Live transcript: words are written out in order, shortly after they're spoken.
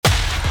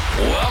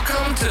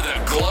Welcome to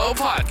the Glow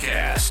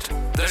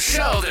Podcast, the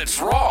show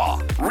that's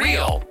raw,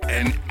 real,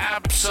 and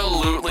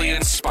absolutely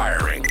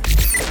inspiring.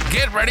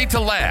 Get ready to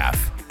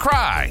laugh,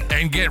 cry,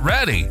 and get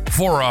ready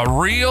for a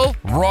real,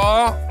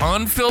 raw,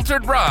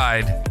 unfiltered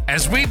ride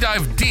as we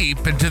dive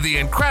deep into the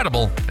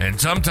incredible and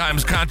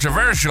sometimes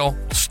controversial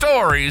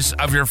stories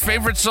of your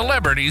favorite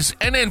celebrities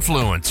and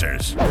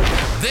influencers.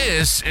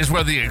 This is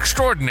where the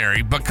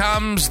extraordinary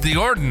becomes the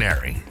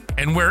ordinary,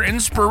 and where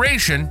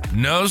inspiration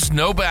knows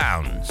no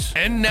bounds.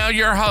 And now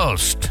your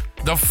host,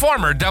 the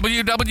former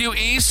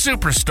WWE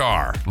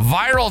superstar,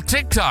 viral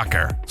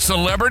TikToker,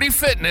 celebrity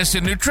fitness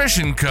and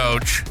nutrition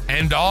coach,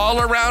 and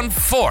all-around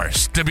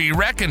force to be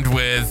reckoned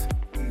with,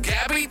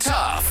 Gabby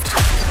Tuft.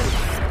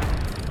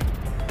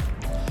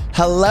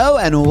 Hello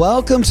and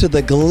welcome to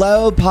the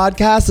Glow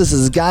Podcast. This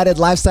is Guided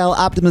Lifestyle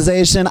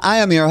Optimization. I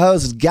am your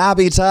host,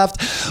 Gabby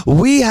Tuft.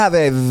 We have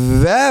a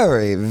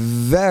very,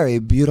 very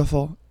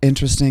beautiful,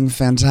 interesting,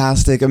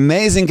 fantastic,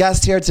 amazing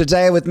guest here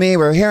today with me.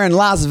 We're here in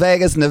Las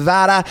Vegas,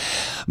 Nevada.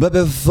 But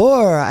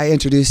before I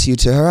introduce you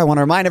to her, I want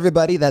to remind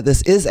everybody that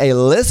this is a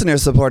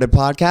listener-supported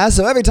podcast.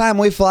 So every time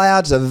we fly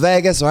out to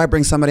Vegas or I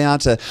bring somebody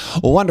out to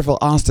wonderful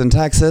Austin,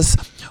 Texas,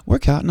 we're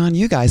counting on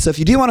you guys. So if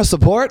you do want to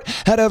support,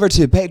 head over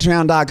to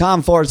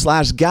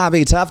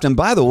patreon.com/Gabby Tuft. And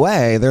by the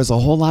way, there's a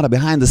whole lot of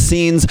behind the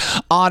scenes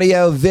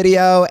audio,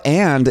 video,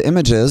 and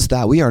images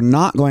that we are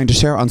not going to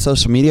share on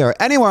social media or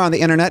anywhere on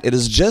the internet. It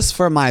is just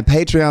for my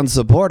Patreon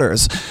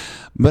supporters.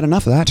 But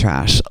enough of that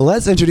trash.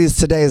 Let's introduce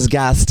today's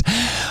guest.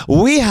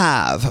 We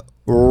have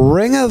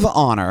Ring of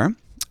Honor,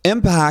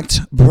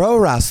 Impact Pro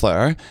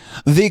Wrestler,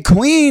 the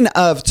Queen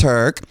of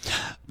Turk.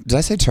 Did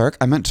I say Turk?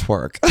 I meant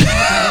twerk.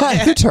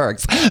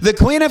 Turks. The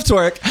Queen of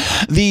Twerk,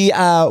 the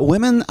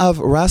Women of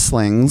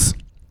Wrestling's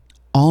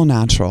All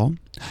Natural,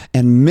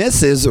 and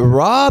Mrs.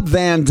 Rob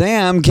Van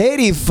Dam,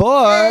 Katie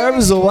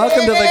Forbes.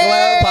 Welcome to the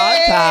Glow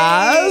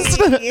Podcast.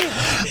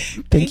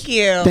 Thank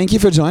you. Thank you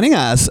for joining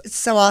us. It's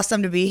so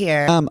awesome to be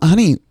here.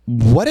 Honey,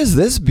 what is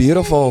this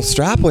beautiful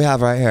strap we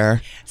have right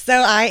here? So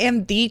I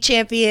am the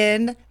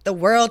champion, the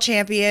world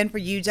champion for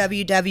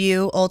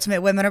UWW,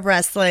 Ultimate Women of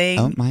Wrestling.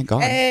 Oh my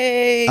God.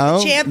 Hey,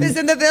 the champ is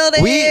in the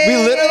building. We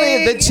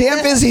literally, the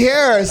champ is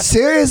here.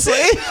 Seriously?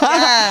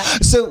 Yeah.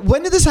 So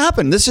when did this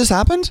happen? This just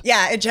happened?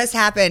 Yeah, it just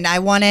happened. I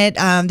won it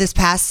this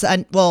past,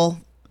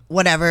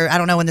 whatever. I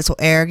don't know when this will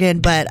air again,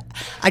 but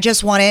I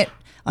just won it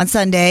on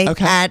Sunday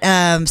at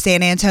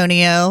San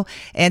Antonio,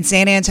 and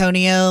San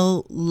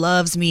Antonio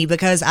loves me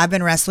because I've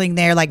been wrestling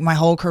there like my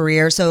whole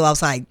career. So I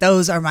was like,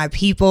 those are my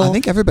people. I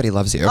think everybody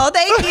loves you. Oh,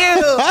 thank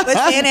you. But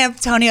San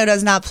Antonio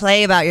does not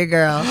play about your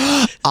girl.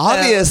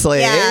 Obviously.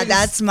 So, yeah,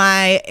 that's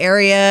my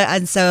area.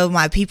 And so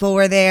my people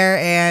were there.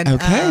 And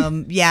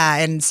and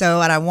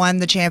I won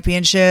the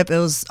championship. It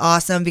was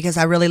awesome because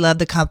I really love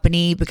the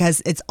company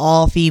because it's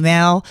all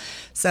female.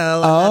 So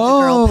I love the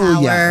girl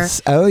power.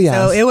 Yes. Oh, yes.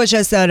 So it was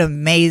just an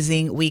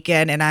amazing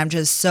weekend, and I'm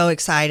just so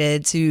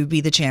excited to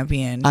be the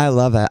champion. I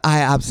love it.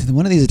 I absolutely,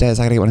 one of these days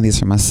I gotta get one of these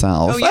for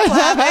myself. Oh, you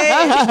have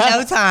it?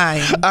 No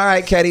time. All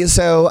right, Katie.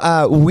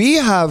 So we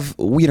have,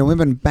 we've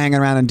been banging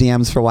around in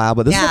DMs for a while,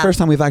 but this is the first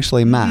time we've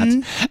actually met.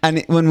 Mm-hmm.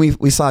 And when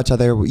we saw each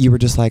other, you were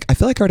just like, I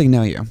feel like I already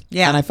know you.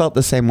 Yeah. And I felt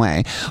the same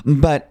way.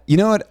 But you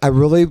know what I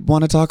really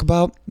want to talk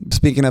about?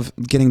 Speaking of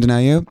getting to know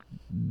you,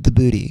 the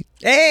booty.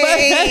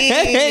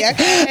 Hey,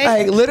 okay.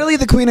 Like, literally,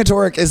 the Queen of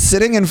Twerk is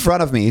sitting in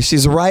front of me.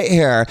 She's right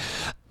here.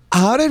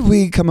 How did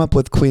we come up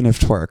with Queen of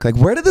Twerk? Like,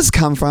 where did this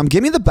come from?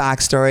 Give me the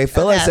backstory.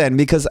 Fill us in,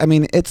 because I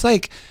mean, it's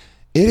like,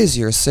 it is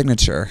your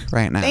signature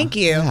right now. Thank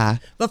you. Yeah.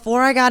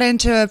 Before I got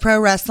into pro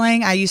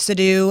wrestling, I used to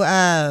do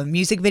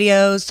music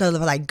videos. So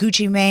like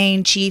Gucci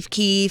Mane, Chief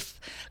Keef,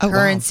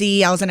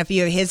 Currency. Wow. I was in a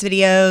few of his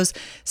videos.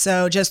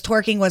 So just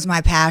twerking was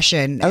my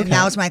passion. And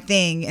that was my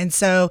thing. And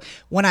so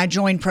when I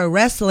joined pro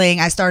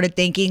wrestling, I started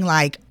thinking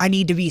like, I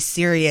need to be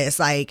serious.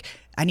 Like,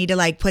 I need to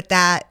like put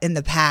that in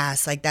the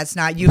past. Like, that's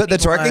not you. Put the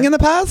twerking in the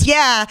past?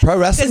 Yeah. Pro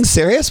wrestling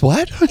serious?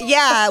 What?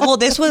 Yeah. Well,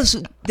 this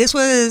was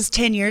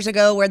 10 years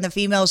ago when the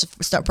females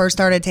first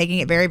started taking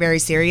it very, very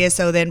serious.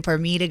 So then for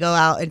me to go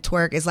out and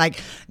twerk is like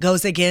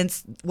goes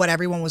against what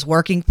everyone was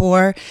working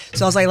for.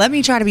 So I was like, let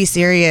me try to be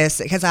serious,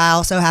 because I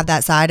also have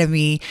that side of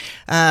me,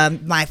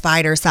 my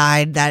fighter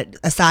side, that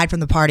aside from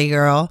the party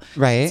girl.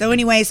 Right. So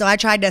anyway, so I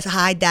tried to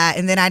hide that,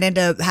 and then I'd end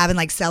up having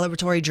like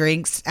celebratory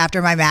drinks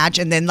after my match,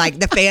 and then like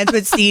the fans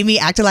would see me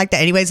acting like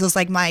that anyways. So it was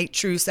like my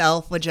true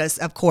self would just,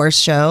 of course,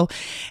 show.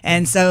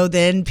 And so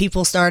then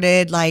people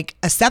started like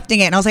accepting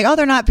it, and I was like, oh,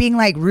 they're not being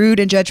like rude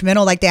and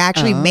judgmental. Like, they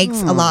actually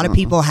makes a lot of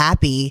people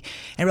happy,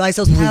 and realized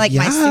it was kind of like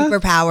my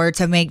superpower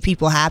to make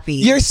people happy.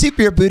 Your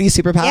booty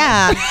superpower.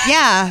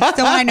 Yeah.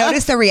 So when I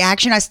noticed the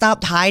reaction, I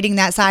stopped hiding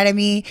that side of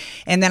me,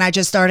 and then I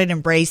just started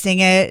embracing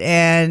it.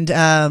 And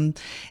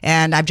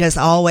I've just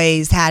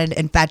always had an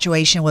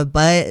infatuation with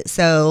butt.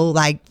 So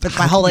like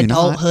my whole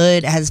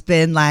adulthood has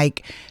been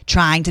like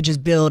trying to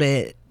just build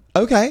it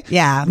Okay.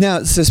 Yeah.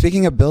 Now, so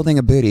speaking of building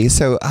a booty,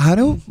 so how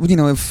do,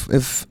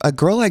 if a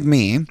girl like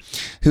me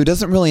who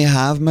doesn't really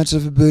have much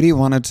of a booty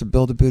wanted to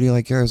build a booty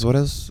like yours, what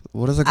does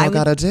a girl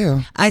got to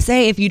do? I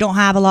say if you don't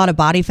have a lot of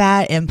body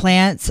fat,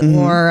 implants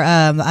or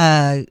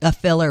a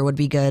filler would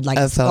be good, like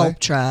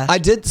Sculptra. I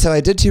did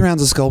 2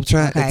 rounds of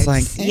Sculptra. Okay. It's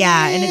like,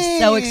 yeah, and it's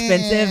so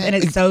expensive and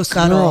it's so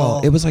subtle.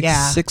 Girl, it was like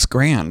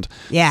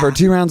 $6,000 for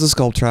 2 rounds of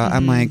Sculptra.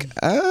 I'm like,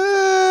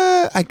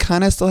 I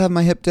kind of still have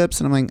my hip dips,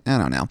 and I'm like, I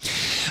don't know,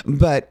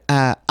 but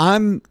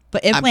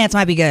But implants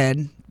might be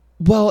good.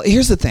 Well,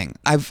 here's the thing.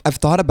 I've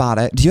thought about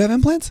it. Do you have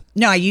implants?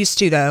 No, I used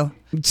to though.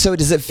 So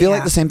does it feel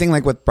like the same thing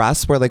like with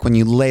breasts, where like when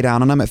you lay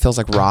down on them, it feels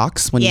like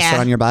rocks when you sit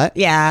on your butt?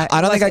 Yeah.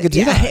 I don't think I could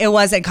do that. It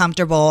wasn't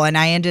comfortable, and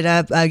I ended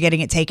up getting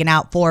it taken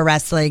out for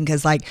wrestling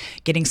because like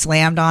getting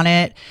slammed on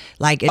it,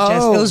 like it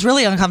was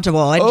really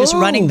uncomfortable. And just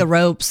running the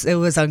ropes, it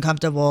was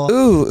uncomfortable.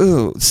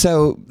 Ooh.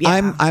 So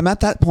I'm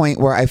at that point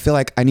where I feel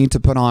like I need to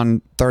put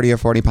on 30 or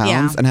 40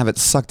 pounds and have it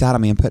sucked out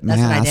of me and put in my ass.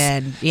 That's what I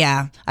did.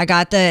 Yeah. I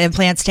got the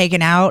implants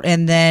taken out,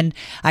 and then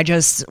I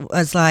just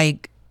was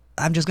like,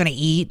 I'm just going to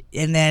eat.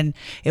 And then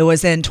it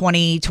was in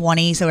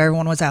 2020, so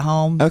everyone was at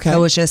home. Okay. So it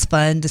was just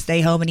fun to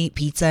stay home and eat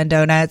pizza and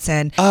donuts.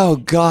 And oh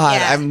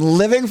God, I'm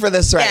living for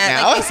this right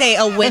now. Like they say,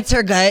 a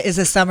winter gut is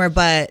a summer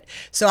butt.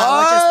 So I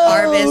would just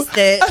harvest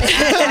it.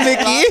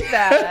 Mickey.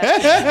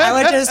 I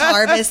would just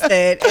harvest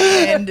it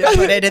and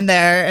put it in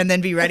there and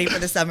then be ready for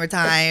the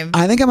summertime.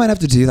 I think I might have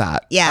to do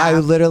that. Yeah. I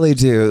literally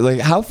do.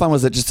 Like, how fun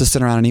was it just to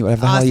sit around and eat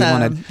whatever the hell you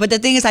wanted? But the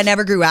thing is, I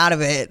never grew out of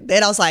it. And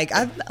I was like,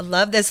 I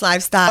love this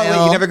lifestyle. Oh,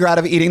 wait, you never grew out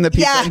of eating the pizza?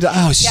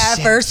 Yeah, at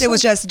first it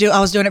was just I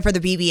was doing it for the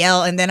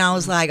BBL, and then I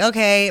was like,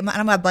 okay,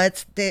 my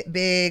butt's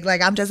big,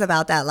 like I'm just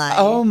about that life.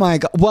 Oh my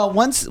God. Well,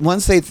 once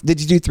they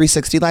did, you do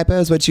 360 lipo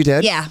is what you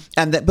did? Yeah.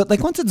 And but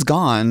like once it's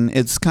gone,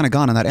 it's kind of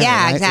gone in that area.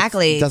 Yeah, right?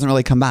 exactly. It doesn't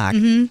really come back.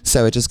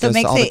 So it just goes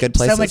to all the good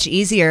places. So much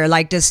easier,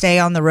 like to stay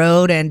on the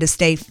road and to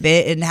stay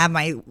fit and have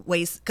my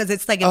waist, because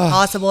it's like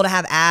impossible to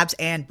have abs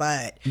and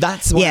butt.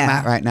 That's where I'm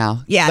at right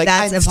now. Yeah, like,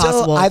 that's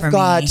impossible for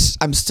me.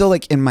 I'm still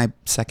like in my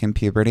second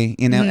puberty,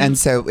 and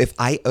so if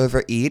I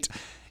overeat,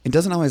 it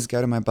doesn't always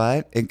go to my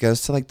butt. It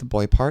goes to like the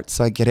boy part.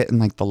 So I get it in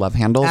like the love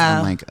handles. And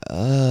I'm like,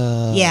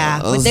 oh.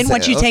 Yeah. But then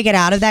once you take it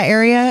out of that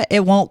area,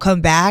 it won't come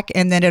back.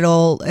 And then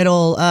it'll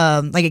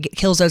like it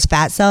kills those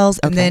fat cells.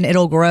 And then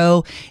it'll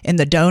grow in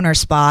the donor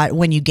spot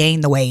when you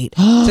gain the weight.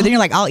 So then you're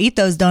like, I'll eat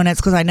those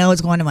donuts because I know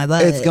it's going to my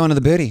butt. It's going to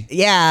the booty.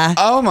 Yeah.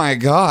 Oh my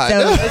God.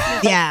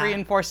 So, like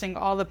reinforcing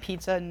all the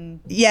pizza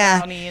and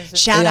brownies.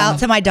 Shout out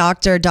to my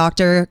doctor,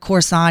 Dr.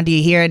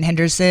 Corsandi here in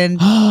Henderson.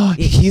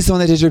 He's the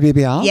one that did your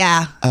BBL?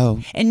 Yeah.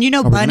 Oh. And you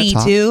know Bunny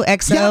too,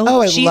 XO. Yeah.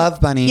 Oh, I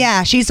love Bunny.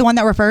 Yeah, she's the one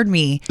that referred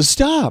me.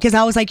 Stop. Because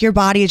I was like, your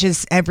body is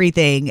just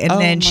everything. And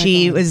then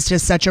she was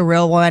just such a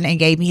real one and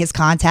gave me his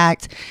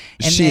contact.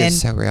 And she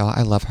is so real.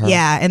 I love her.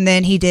 Yeah. And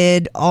then he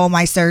did all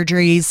my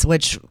surgeries,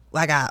 which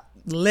I got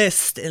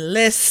list of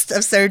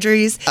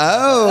surgeries.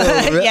 Oh,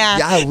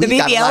 yeah. The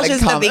BBL is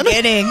just the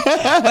beginning.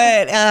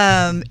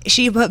 But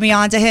she put me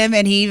on to him,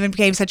 and he even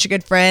became such a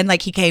good friend.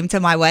 Like he came to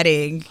my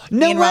wedding.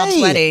 No me and way.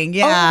 Rob's wedding.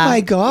 Yeah. Oh my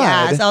God.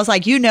 Yeah. So I was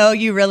like,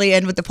 you really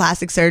end with the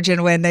plastic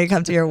surgeon when they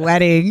come to your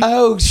wedding.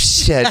 Oh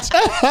shit.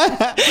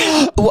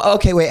 Well,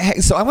 okay, wait.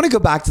 Hey, so I want to go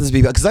back to this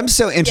BBL because I'm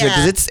so interested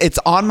because it's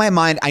on my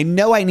mind. I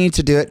know I need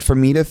to do it for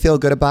me to feel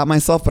good about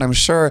myself, but I'm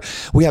sure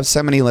we have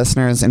so many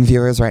listeners and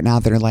viewers right now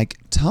that are like,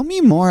 tell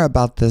me more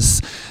about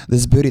this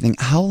booty thing.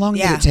 How long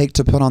did it take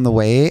to put on the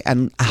weight,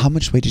 and how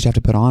much weight did you have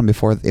to put on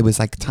before it was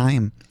like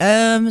time?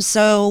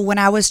 So when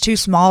I was too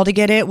small to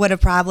get it would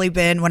have probably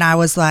been when I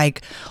was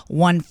like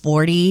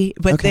 140,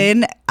 but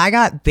then I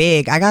got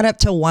big. I got up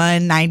to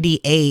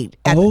 198.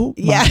 Oh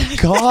my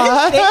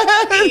God.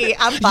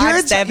 I'm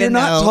 5'7". You're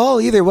not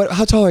tall either.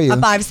 How tall are you?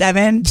 I'm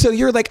 5'7". So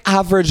you're like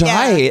average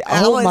height.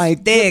 Oh my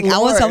God. Big. I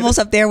was almost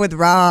up there with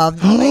Rob.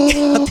 Like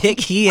how big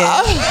he is.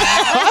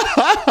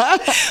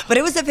 But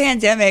it was a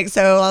pandemic,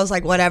 so I was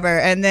like, whatever.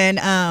 And then,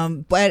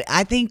 but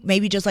I think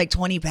maybe just like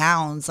 20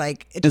 pounds,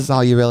 like is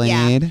all you really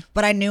need.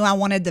 But I knew I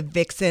wanted the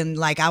vixen,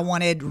 like I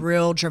wanted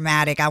real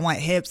dramatic. I want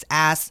hips,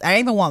 ass. I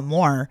didn't even want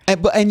more.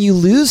 And you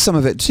lose some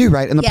of it too,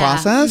 right? In the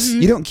process,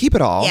 you don't keep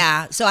it all.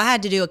 Yeah. So I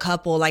had to do a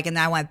couple, like, and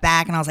then I went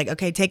back and I was like,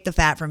 okay, take the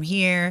fat from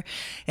here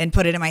and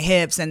put it in my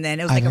hips, and then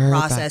it was like a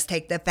process.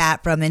 Take the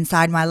fat from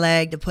inside my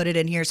leg to put it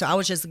in here. So I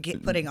was just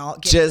putting all.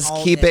 Just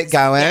keep it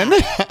going.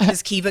 Yeah.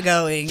 Just keep it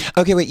going.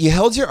 Okay, wait. You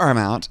held your arm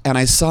out, and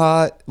I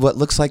saw what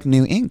looks like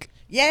new ink.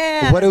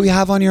 Yeah. What do we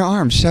have on your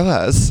arm? Show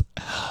us.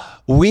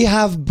 We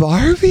have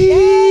Barbie.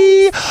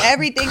 Yes.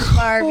 Everything's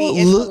Barbie.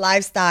 It's a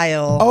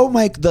lifestyle. Oh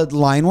my, the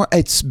line work.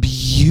 It's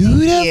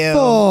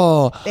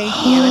beautiful. Thank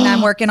you. And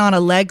I'm working on a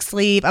leg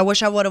sleeve. I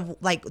wish I would have,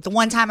 like, the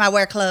one time I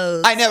wear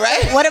clothes. I know,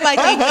 right? What am I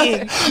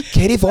thinking?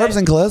 Katie Forbes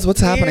and clothes.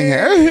 What's happening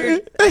here?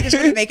 I just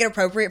want to make it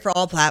appropriate for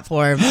all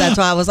platforms. That's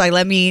why I was like,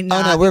 let me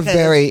not. Oh, no, we're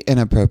very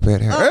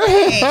inappropriate here.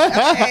 Okay,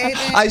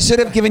 I should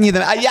have given you the...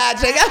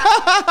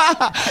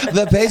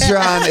 the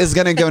Patreon is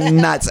going to go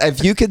nuts.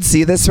 If you could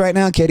see this right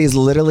now, Katie's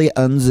literally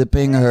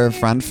unzipping her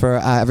front for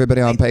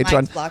everybody on Patreon.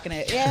 The mic's blocking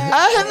it.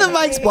 Yeah. And the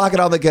mic's blocking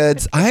all the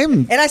goods.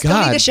 And I still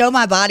need to show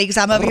my body because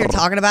I'm over here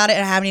talking about it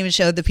and I haven't even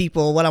showed the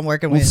people what I'm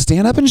working with.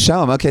 Stand up and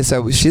show them. Okay,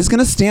 so she's going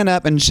to stand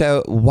up and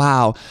show.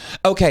 Wow.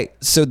 Okay,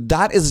 so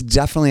that is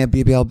definitely a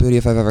BBL booty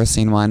if I've ever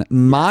seen one.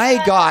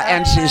 My God.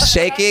 And she's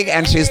shaking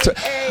and she's...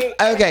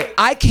 Okay,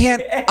 I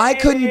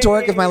couldn't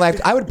twerk if my life...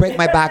 I would break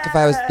my back if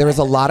there was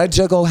a lot of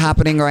jiggle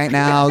happening right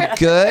now.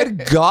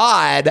 Good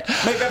God.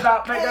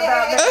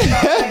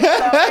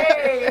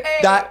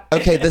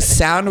 Okay, the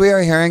sound we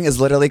are hearing is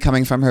literally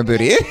coming from her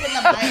booty.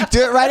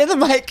 Do it right in the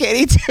mic,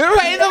 Katie. Do it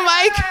right in the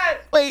mic.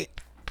 Wait.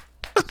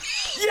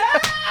 Yeah.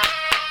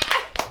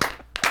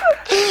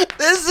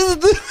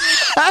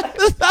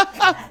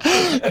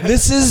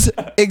 This is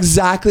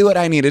exactly what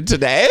I needed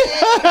today.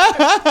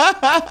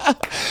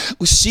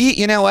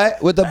 You know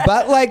what? With a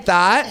butt like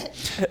that,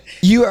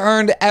 you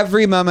earned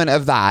every moment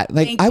of that.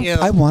 Like,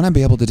 I want to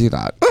be able to do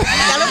that.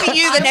 That'll be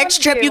you. The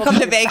next trip you come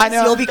to Vegas,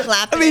 you'll be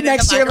clapping.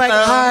 Next year, like,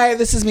 hi,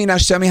 this is me. Now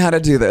show me how to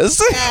do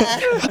this.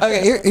 Yeah.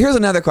 Okay, here's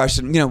another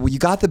question. You know, you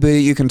got the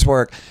booty, you can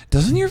twerk.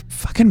 Doesn't your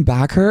fucking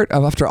back hurt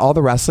after all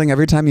the wrestling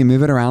every time you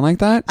move it around like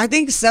that? I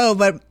think so,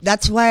 but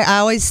that's why I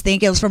always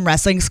think it was from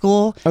wrestling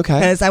school. Okay.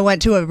 Because I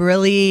went to a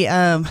really,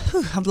 I'm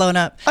blowing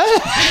up.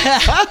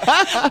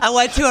 I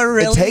went to a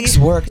really. It takes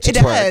work to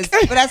twerk. It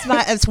does,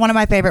 but it's one of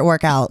my favorite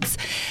workouts.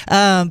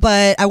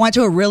 But I went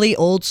to a really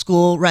old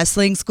school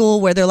wrestling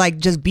school where they're like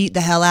just beat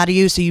the hell out of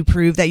you so you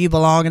prove that you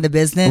belong in the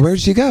business.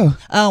 Where'd you go?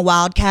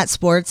 Wildcat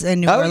Sports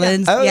in New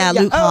Orleans. Yeah.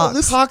 Luke Hawks.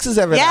 Luke Hawks is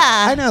over there.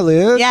 Yeah. I know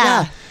Luke.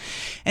 Yeah.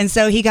 And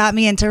so he got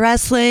me into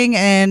wrestling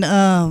and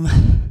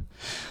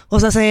what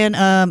was I saying?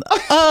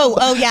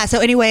 Yeah. So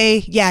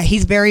anyway, yeah,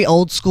 he's very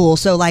old school.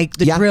 So like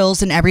the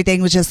drills and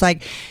everything was just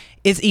like,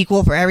 it's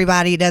equal for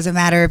everybody. It doesn't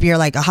matter if you're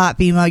like a hot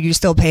female, you're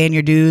still paying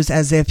your dues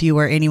as if you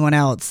were anyone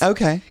else.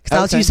 Okay. Because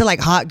I was used to like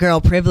hot girl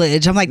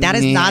privilege. I'm like, that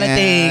is not a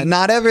thing.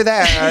 Not over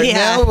there.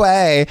 No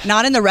way.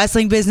 Not in the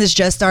wrestling business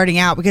just starting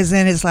out, because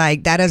then it's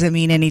like, that doesn't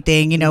mean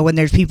anything, you know, when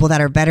there's people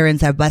that are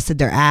veterans that busted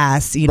their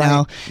ass, you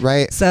know?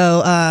 Right.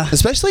 So,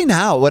 especially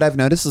now, what I've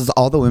noticed is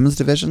all the women's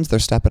divisions, they're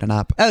stepping it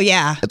up. Oh,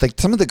 yeah. Like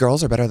some of the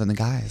girls are better than the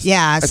guys.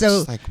 Yeah. It's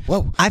so like,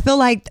 whoa. I feel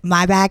like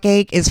my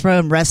backache is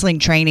from wrestling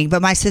training,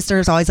 but my sister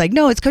is always like,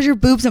 no, it's because your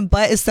boobs and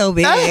butt is so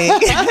big.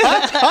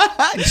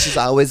 She's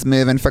always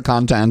moving for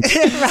content.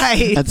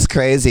 Right. That's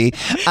crazy.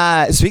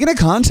 Speaking of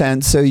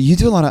content, so you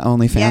do a lot of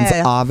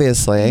OnlyFans,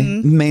 obviously.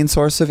 Mm-hmm. Main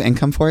source of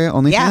income for you,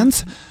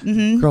 OnlyFans? Yeah.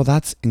 Mm-hmm. Girl,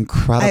 that's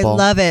incredible. I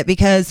love it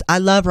because I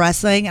love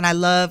wrestling and I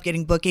love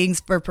getting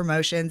bookings for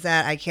promotions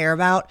that I care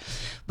about.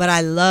 But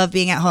I love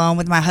being at home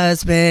with my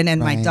husband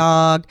and my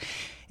dog.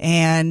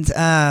 And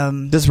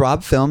does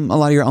Rob film a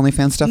lot of your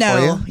OnlyFans stuff for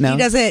you? No,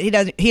 he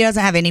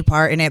doesn't have any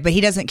part in it, but he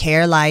doesn't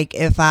care. Like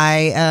if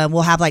I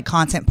will have like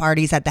content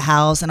parties at the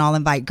house and I'll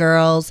invite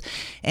girls,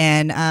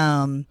 and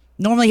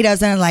normally he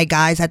doesn't like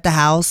guys at the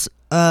house.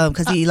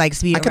 Because he likes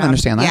to be around, can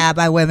understand that. Yeah,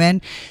 by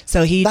women.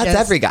 So that's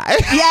every guy.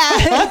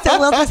 Yeah. So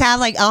we'll just have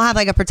I'll have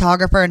like a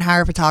photographer and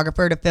hire a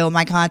photographer to film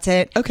my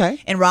content.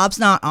 Okay. And Rob's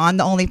not on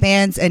the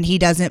OnlyFans and he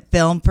doesn't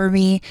film for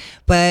me,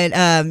 but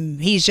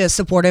he's just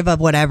supportive of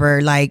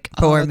whatever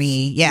for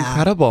me. Yeah.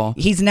 Incredible.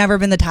 He's never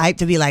been the type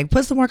to be like,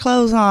 put some more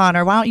clothes on,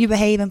 or why don't you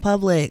behave in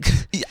public?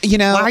 You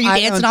know, why are you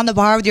dancing on the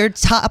bar with your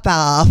top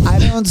off? I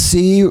don't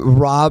see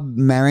Rob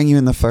marrying you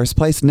in the first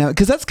place. No,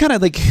 because that's kind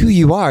of like who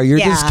you are. You're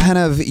just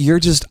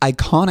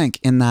iconic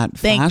in that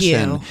fashion. Thank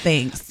you.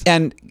 Thanks.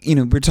 And you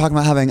know, we're talking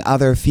about having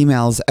other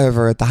females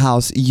over at the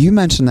house. You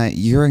mentioned that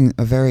you're in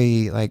a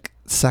very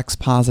sex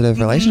positive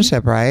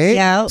relationship, right?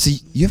 Yeah. So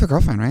you have a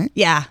girlfriend, right?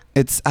 Yeah.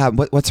 It's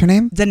what's her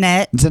name?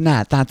 Danette.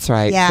 Danette, that's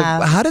right.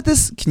 Yeah.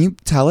 So can you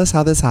tell us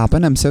how this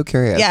happened? I'm so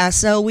curious. Yeah,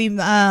 so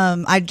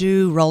I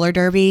do roller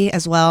derby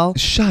as well.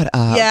 Shut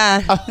up.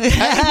 Yeah.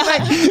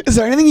 Is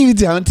there anything you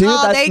don't do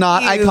that's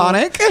not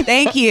iconic?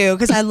 Thank you,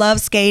 because I love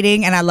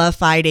skating and I love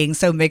fighting.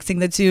 So mixing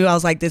the two, I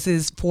was like, this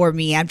is for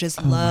me. I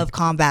just love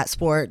combat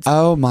sports.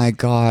 Oh my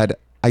God.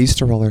 I used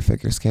to roller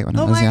figure skate when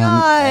I was young.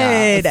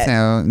 God. Yeah,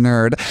 so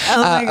nerd.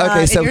 Oh my God.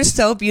 Okay, so and you're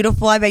so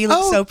beautiful. I bet you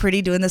look so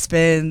pretty doing the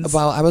spins.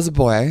 Well, I was a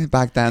boy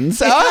back then.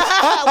 So.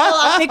 Well,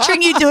 I'm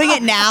picturing you doing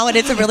it now, and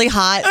it's a really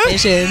hot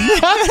vision.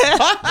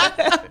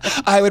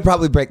 I would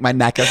probably break my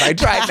neck if I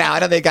tried now.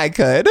 I don't think I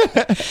could.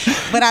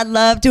 But I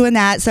love doing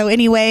that. So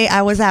anyway,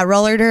 I was at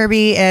roller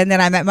derby, and then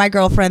I met my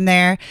girlfriend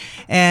there.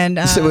 And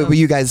so were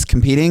you guys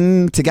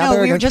competing together?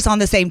 No, we were just on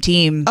the same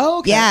team. Oh,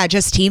 okay. Yeah,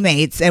 just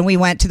teammates. And we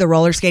went to the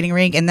roller skating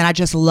rink, and then I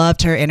just just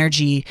loved her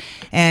energy,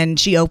 and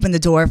she opened the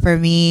door for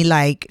me.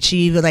 Like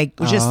she like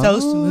was just so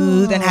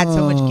smooth and had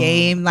so much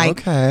game. Like,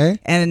 okay.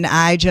 And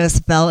I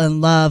just fell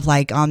in love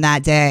like on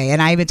that day.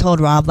 And I even told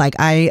Rob, like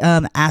I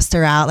asked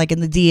her out like in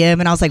the DM,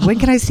 and I was like, when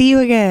can I see you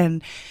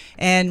again?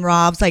 And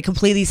Rob's like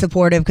completely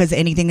supportive, because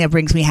anything that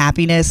brings me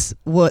happiness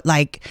would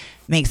like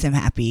makes him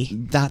happy.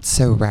 That's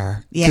so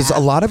rare. Yeah. Because a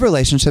lot of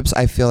relationships,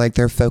 I feel like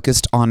they're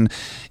focused on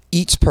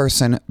each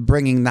person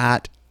bringing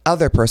that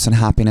other person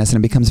happiness,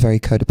 and it becomes very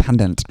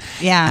codependent.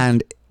 Yeah.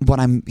 And what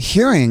I'm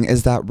hearing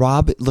is that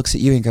Rob looks at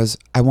you and goes,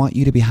 I want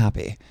you to be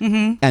happy.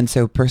 Mm-hmm. And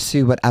so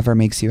pursue whatever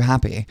makes you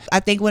happy.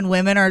 I think when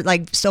women are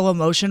like so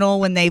emotional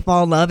when they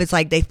fall in love, it's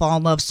like they fall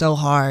in love so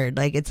hard.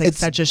 Like it's like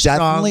such a strong.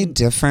 Definitely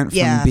different from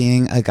Yeah.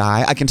 being a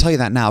guy. I can tell you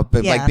that now,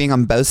 but Yeah. like being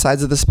on both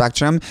sides of the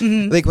spectrum,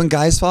 like when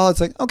guys fall, it's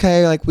like,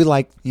 okay, like we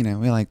like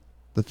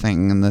the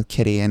thing and the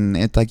kitty, and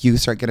it's like you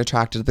start get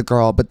attracted to the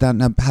girl, but then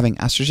having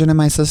estrogen in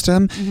my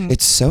system,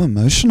 it's so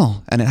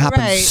emotional and it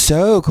happens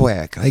so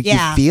quick. Like you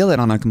feel it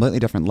on a completely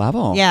different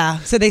level. Yeah.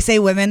 So they say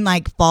women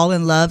like fall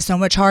in love so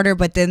much harder,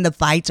 but then the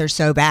fights are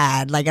so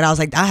bad. Like, and I was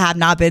like, I have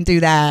not been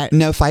through that.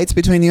 No fights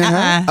between you and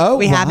her? Oh,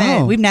 we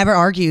haven't. We've never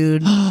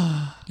argued.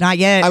 Not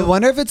yet. I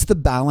wonder if it's the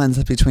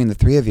balance between the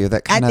three of you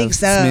that kind of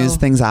smooths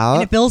things out.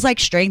 And it feels like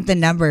strength in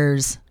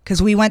numbers,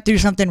 because we went through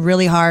something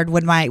really hard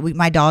when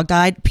my dog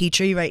died.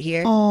 Petrie right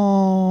here.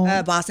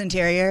 Oh. Boston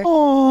Terrier.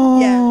 Oh.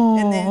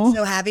 Yeah. And then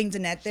so having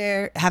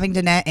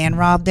Danette and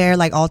Rob there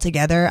like all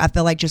together, I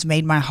feel like just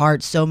made my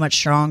heart so much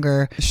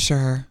stronger.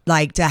 Sure.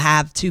 Like to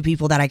have two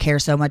people that I care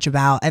so much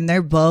about, and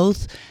they're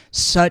both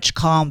such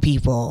calm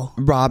people.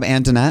 Rob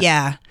and Danette?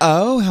 Yeah.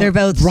 Oh, they're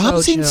both Rob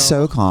so seems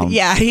chill. so calm.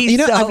 Yeah,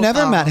 he's so I've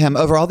never calm. met him.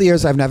 Over all the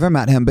years, I've never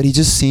met him, but he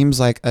just seems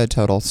like a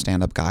total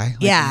stand-up guy. Like,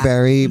 Yeah.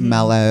 very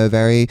mellow,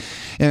 very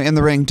in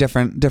the ring.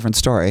 Different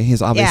story.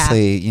 He's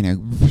obviously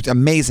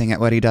amazing at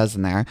what he does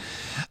in there.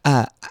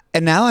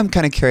 And now I'm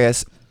kind of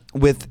curious,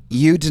 with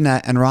you,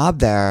 Danette, and Rob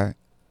there,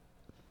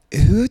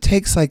 who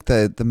takes like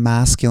the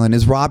masculine?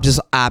 Is Rob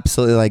just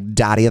absolutely like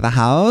daddy of the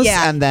house?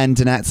 Yeah. And then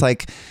Danette's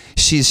like,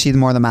 she's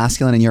more the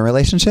masculine in your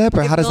relationship,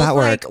 or how does that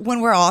work? Like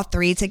when we're all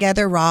three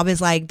together, Rob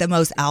is like the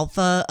most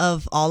alpha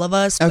of all of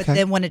us. But Okay.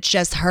 then when it's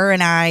just her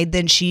and I,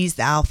 then she's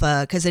the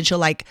alpha, because then she'll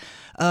like,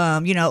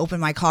 open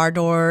my car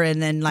door and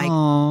then like,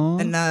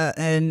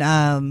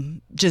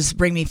 and just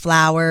bring me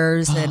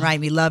flowers and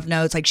write me love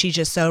notes. Like she's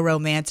just so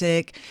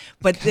romantic.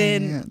 But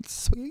then,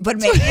 It's sweet. but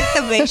maybe it's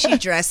the way she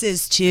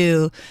dresses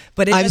too.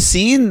 But it I've just-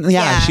 seen,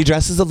 Yeah. she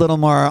dresses a little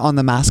more on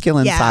the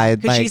masculine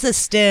side. because Like she's a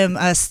stem,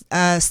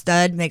 a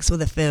stud mixed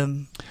with a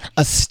femme.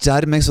 a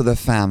stud mixed with a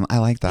femme. I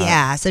like that.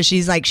 Yeah, so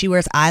she's like, she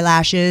wears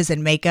eyelashes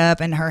and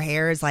makeup, and her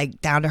hair is like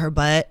down to her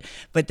butt,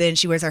 but then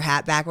she wears her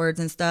hat backwards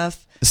and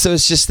stuff. So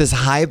it's just this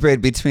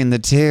hybrid between the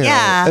two.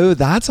 Yeah. Oh,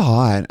 that's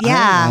hot.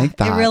 Yeah, I like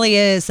that. it really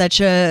is such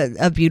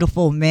a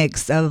beautiful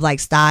mix of like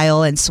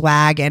style and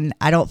swag, and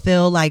I don't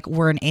feel like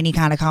we're in any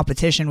kind of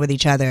competition with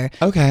each other.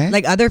 Okay.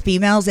 Like other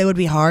females, it would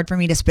be hard for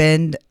me to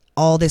spend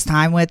all this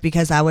time with,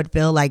 because I would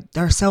feel like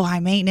they're so high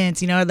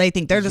maintenance. They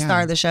think they're the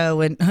star of the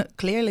show, and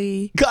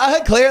clearly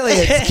Clearly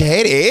it's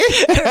Katie.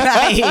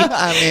 Right.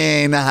 I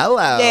mean,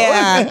 hello.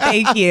 Yeah,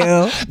 thank you.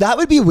 That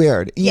would be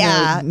weird. You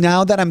Yeah. know,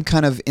 now that I'm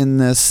kind of in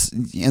this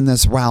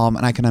realm,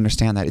 and I can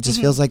understand that, it just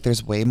feels like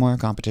there's way more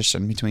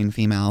competition between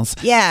females.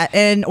 Yeah,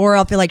 or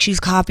I'll feel like she's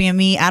copying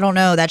me. I don't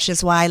know. That's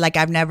just why, like,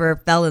 I've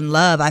never fell in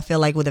love, I feel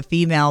like, with a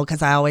female,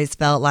 because I always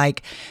felt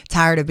like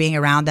tired of being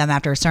around them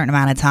after a certain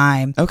amount of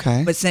time.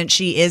 Okay. But since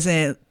she isn't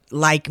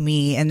like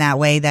me in that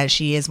way, that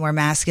she is more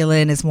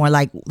masculine, it's more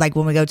like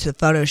when we go to the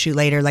photo shoot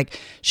later, like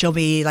she'll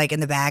be like in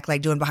the back,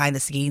 like doing behind the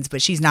scenes,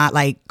 but she's not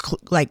like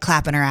like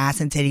clapping her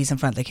ass and titties in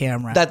front of the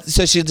camera.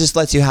 So she just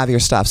lets you have your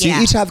stuff. So you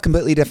Yeah. each have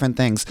completely different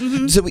things.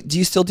 So do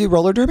you still do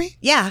roller derby?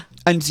 Yeah.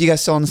 And you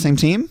guys still on the same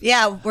team?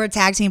 Yeah, we're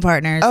tag team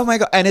partners. Oh my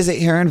God. And is it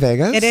here in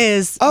Vegas? It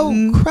is.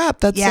 Oh crap.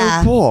 That's Yeah.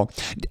 so cool.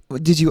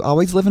 Did you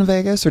always live in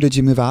Vegas, or did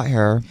you move out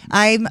here?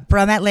 I'm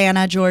from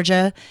Atlanta,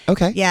 Georgia.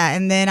 Okay. Yeah,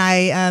 and then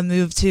I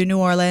moved to New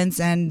Orleans,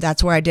 and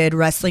that's where I did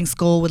wrestling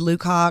school with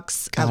Luke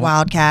Hawks Got at it.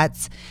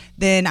 Wildcats.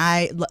 Then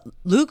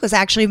Luke was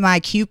actually my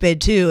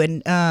Cupid too,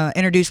 and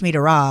introduced me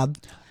to Rob.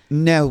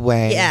 No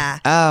way. Yeah.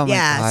 Oh my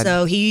yeah. God.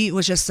 So he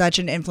was just such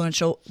an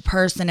influential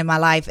person in my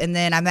life. And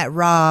then I met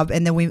Rob,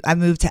 and then I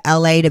moved to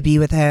LA to be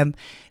with him.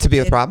 To be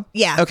with Rob?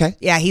 Yeah. Okay.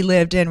 Yeah. He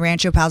lived in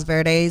Rancho Palos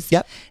Verdes.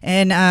 Yep.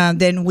 And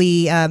then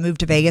we moved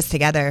to Vegas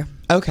together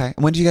Okay.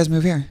 When did you guys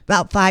move here?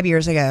 about 5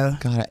 years ago.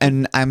 Got it.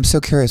 And I'm so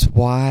curious,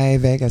 why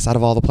Vegas out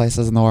of all the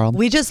places in the world?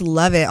 We just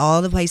love it.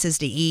 All the places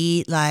to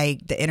eat,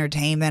 like the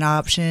entertainment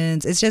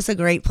options. It's just a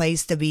great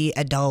place to be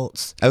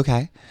adults.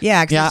 Okay.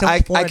 Yeah. 'cause Yeah, it's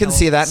so for I can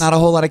see that. adults. Not a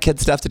whole lot of kid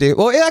stuff to do.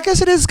 Well, yeah, I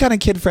guess it is kind of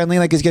kid friendly.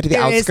 Like, as you get to the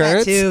There is that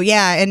outskirts. too.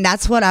 Yeah. And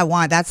that's what I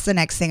want. That's the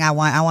next thing I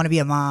want. I want to be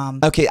a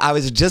mom. Okay, I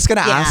was just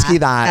gonna Yeah, ask you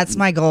that. That's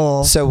my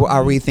goal. So,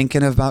 are we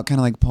thinking about kind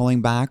of like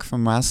pulling back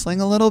from wrestling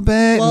a little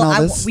bit? Well, and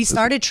all this? we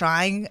started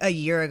trying a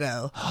year ago.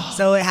 though.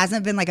 So it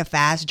hasn't been like a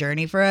fast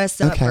journey for us.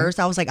 So at first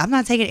I was like, I'm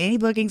not taking any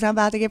bookings. I'm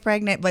about to get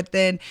pregnant. But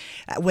then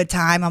with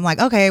time, I'm like,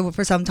 okay, well,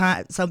 for some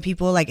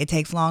people, like it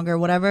takes longer,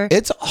 whatever.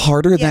 It's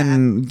harder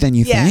than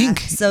you think.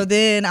 So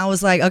then I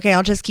was like, okay,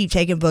 I'll just keep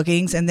taking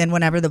bookings. And then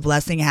whenever the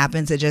blessing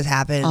happens, it just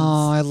happens.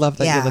 Oh, I love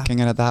that you're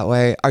looking at it that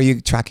way. Are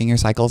you tracking your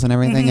cycles and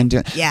everything and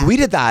doing? Yeah. We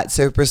did that.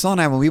 So Priscilla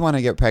and I, when we want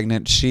to get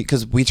pregnant,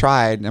 because we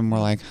tried and we're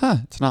like,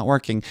 it's not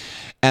working.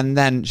 And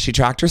then she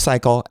tracked her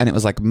cycle and it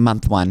was like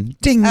month 1.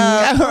 Ding.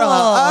 And we're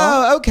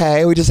like,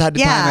 okay. We just had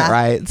to time it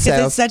right.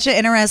 So it's such an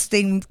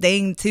interesting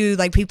thing too.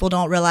 Like people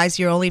don't realize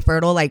you're only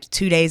fertile like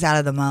 2 days out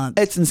of the month.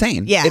 it's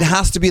insane. Yeah. It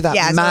has to be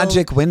that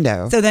magic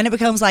window. So then it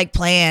becomes like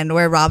planned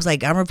where Rob's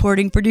like, I'm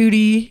reporting for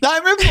duty.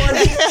 I'm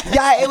reporting.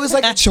 Yeah, it was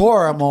like a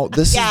chore. I'm all,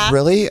 this is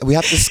really, we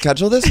have to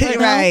schedule this right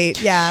now?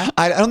 Right. Yeah.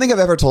 I don't think I've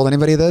ever told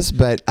anybody this,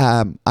 but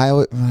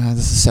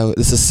this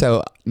is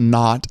so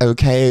not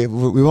okay.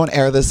 We won't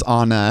air this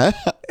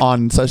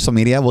on social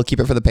media. We'll keep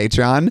it for the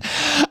Patreon.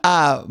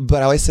 But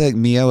I always say like,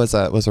 Mia was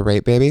a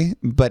rape baby,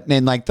 but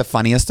in like the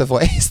funniest of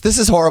ways. This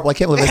is horrible. I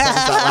can't believe I said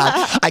this out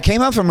loud. I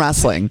came up from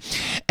wrestling,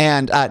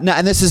 and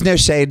and this is no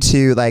shade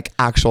to like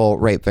actual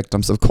rape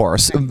victims, of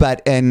course.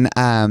 But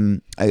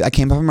I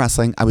came up from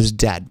wrestling. I was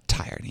dead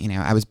tired. You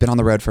know, I was been on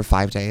the road for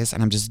 5 days,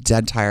 and I'm just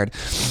dead tired.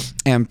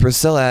 And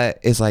Priscilla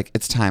is like,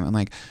 "It's time." I'm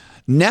like,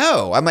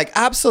 no. I'm like,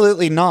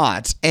 absolutely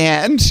not.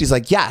 And she's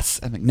like, yes.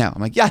 I'm like, no.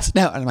 I'm like, yes,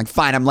 no. And I'm like,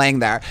 fine. I'm laying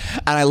there.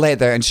 And I lay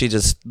there and she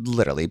just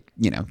literally,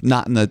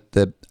 not in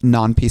the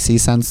non-PC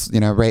sense,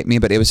 raped me,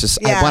 but it was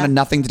just, I wanted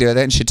nothing to do with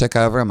it. And she took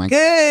over. I'm like,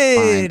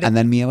 good. Fine. And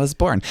then Mia was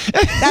born.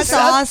 That's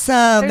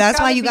awesome. That's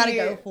why you got to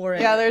go for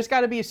it. Yeah, there's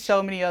got to be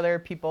so many other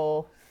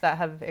people that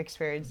have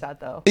experienced that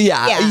though.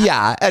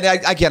 Yeah.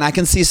 And again, I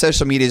can see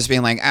social media just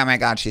being like, oh my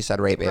God, she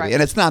said rape baby. Right.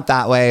 And it's not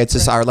that way. It's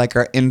just our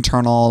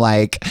internal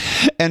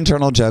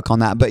joke on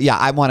that. But yeah,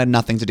 I wanted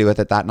nothing to do with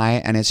it that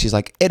night. And she's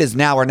like, it is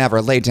now or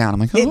never, lay down. I'm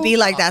like, it'd be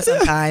like that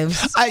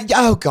sometimes.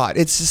 Oh God.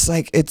 It's just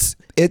like,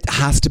 it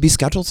has to be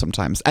scheduled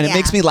sometimes. And it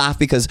makes me laugh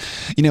because,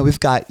 we've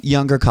got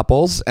younger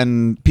couples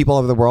and people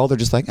over the world are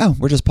just like, oh,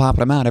 we're just popping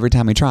them out every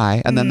time we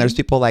try. And then there's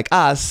people like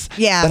us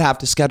that have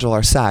to schedule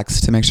our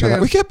sex to make sure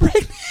that we get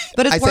pregnant.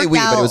 But it's but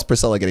it was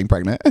Priscilla getting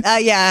pregnant.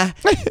 Yeah.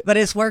 But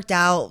it's worked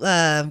out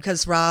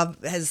because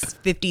Rob has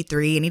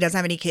 53 and he doesn't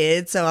have any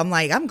kids. So I'm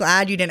like, I'm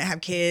glad you didn't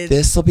have kids.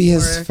 This will be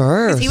his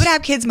first. He would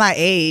have kids my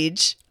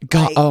age.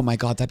 God, oh my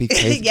God, that'd be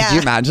crazy. Could you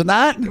imagine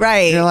that?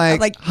 Right. You're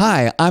like,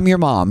 hi, I'm your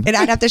mom. And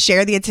I'd have to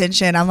share the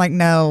attention. I'm like,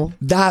 no.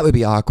 That would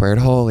be awkward.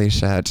 Holy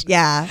shit.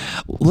 Yeah.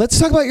 Let's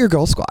talk about your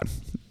girl squad.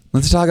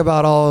 Let's talk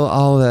about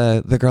all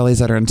the girlies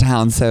that are in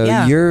town. So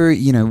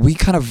we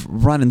kind of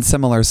run in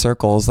similar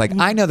circles. Like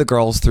I know the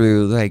girls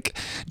through like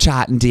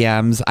chat and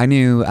DMs. I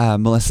knew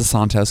Melissa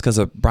Santos because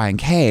of Brian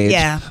Cage.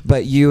 Yeah.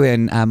 But you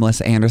and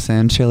Melissa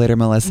Anderson, cheerleader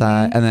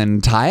Melissa, and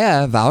then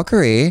Taya,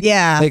 Valkyrie.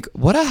 Yeah. Like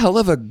what a hell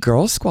of a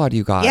girl squad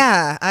you got.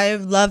 Yeah. I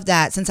love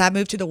that. Since I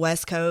moved to the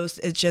West Coast,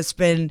 it's just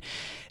been...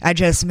 I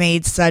just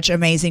made such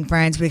amazing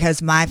friends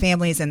because my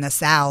family's in the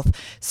South.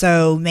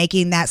 So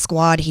making that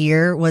squad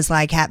here was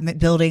like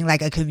building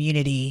like a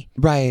community.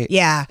 Right.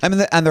 Yeah. I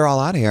mean, and they're all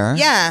out here.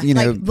 Yeah.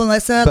 Like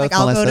Melissa, like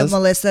I'll go to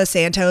Melissa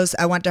Santos.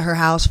 I went to her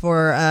house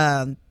for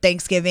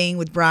Thanksgiving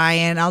with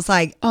Brian. I was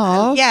like,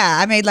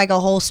 I made like a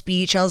whole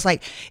speech. I was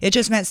like, it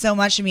just meant so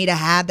much to me to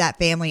have that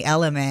family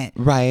element.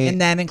 Right.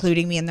 And them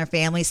including me in their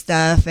family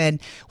stuff.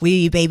 And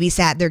we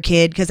babysat their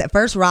kid. Because at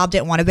first Rob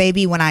didn't want a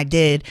baby when I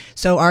did.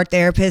 So our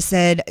therapist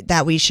said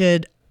that we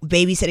should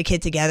babysit a kid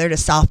together to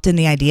soften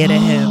the idea to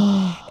him.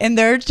 And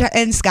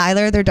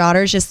Skylar, their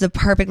daughter, is just the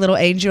perfect little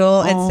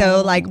angel. And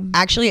so like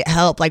actually it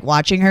helped, like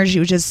watching her. She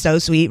was just so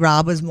sweet.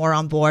 Rob was more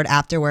on board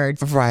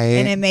afterwards. Right.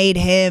 And it made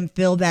him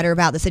feel better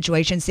about the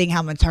situation, seeing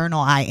how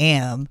maternal I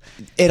am.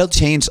 It'll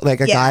change like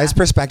a guy's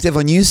perspective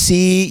when you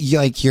see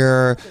like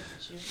your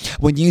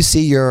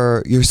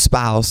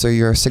spouse or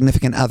your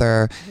significant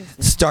other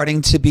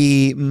starting to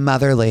be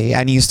motherly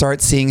and you start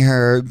seeing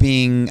her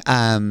being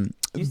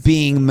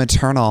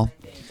maternal.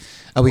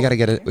 Oh, we gotta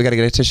get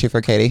a tissue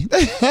for Katie.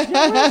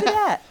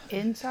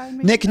 Inside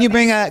me? Nick, can you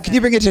bring a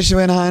tissue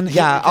in, hon?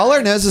 Yeah, all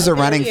our noses are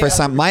running for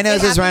some. My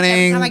nose is running.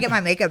 Every time I get my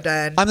makeup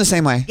done. I'm the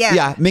same way.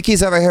 Yeah.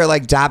 Mickey's over here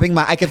like dabbing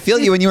I could feel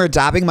you when you were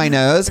dabbing my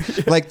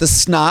nose. Like the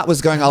snot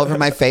was going all over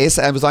my face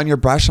and it was on your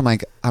brush. I'm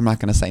like, I'm not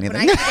gonna say anything.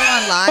 When I get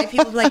on live,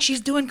 people be like,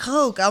 she's doing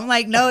coke. I'm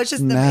like, no, it's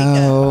just the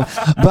makeup.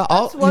 But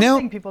that's one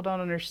thing people don't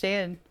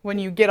understand. When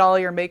you get all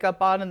your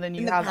makeup on and then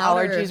you have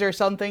allergies or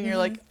something, you're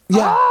like,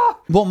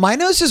 Well, my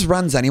nose just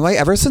runs anyway.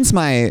 Ever since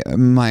my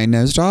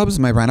nose jobs,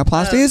 my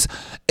rhinoplasties,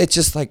 it's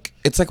just like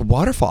it's like a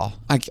waterfall.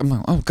 I'm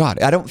like, oh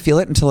God, I don't feel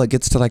it until it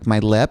gets to like my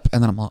lip,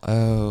 and then I'm like,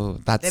 oh,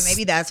 Then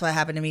maybe that's what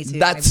happened to me too.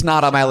 that's Maybe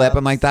not on my lip.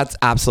 I'm like, that's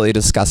absolutely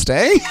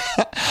disgusting.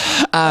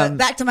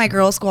 Back to my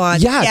girl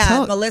squad. Yeah,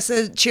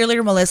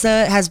 cheerleader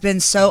Melissa has been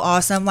so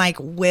awesome. Like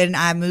when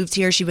I moved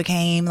here, she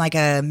became like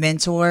a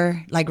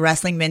mentor, like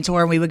wrestling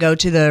mentor. And we would go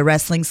to the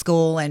wrestling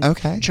school and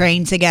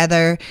train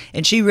together.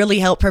 And she really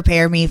helped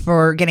prepare me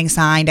for getting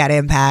signed at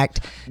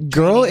Impact.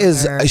 Girl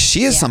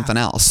she is something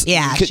else.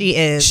 Yeah, she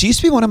is. She used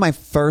to be one of my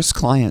first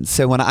clients.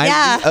 So when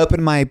I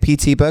opened my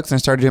PT books and I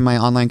started doing my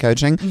online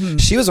coaching,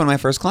 she was one of my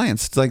first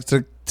clients. It's like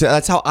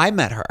that's how I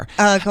met her.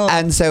 Oh, cool.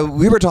 And so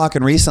we were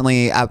talking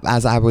recently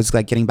as I was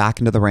like getting back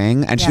into the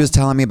ring, and she was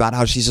telling me about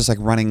how she's just like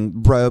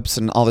running ropes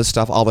and all this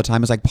stuff all the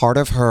time. It's like part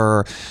of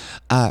her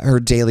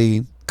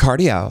daily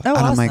cardio. Oh, and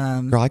I'm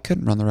awesome. like, girl, I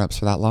couldn't run the ropes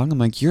for that long. I'm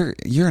like, you're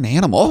an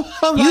animal.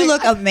 You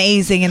look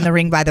amazing in the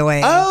ring, by the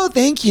way. Oh,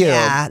 thank you.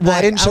 Yeah, well,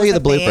 I didn't show you the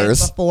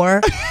bloopers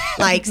before.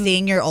 Like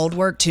seeing your old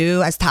work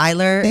too as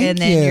Tyler, Thank and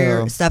then you.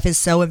 your stuff is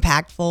so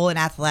impactful and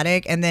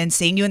athletic, and then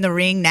seeing you in the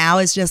ring now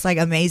is just like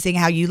amazing.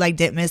 How you like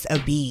didn't miss a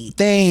beat.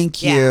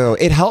 Thank you.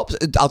 It helps.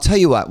 I'll tell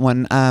you what.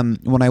 When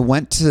I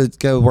went to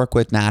go work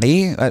with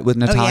Natty with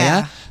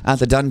Natalia at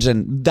the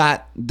dungeon,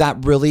 that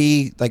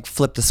really like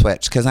flipped the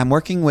switch, because I'm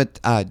working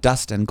with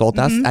Dustin Gold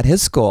Dust at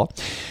his school,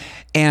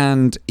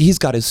 and he's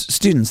got his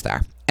students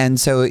there. And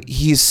so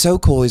he's so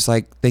cool. He's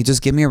like, they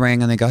just give me a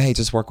ring and they go, hey,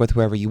 just work with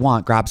whoever you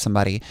want, grab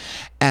somebody.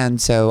 And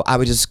so I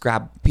would just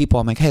grab people.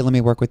 I'm like, hey, let me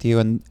work with you,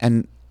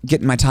 and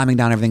getting my timing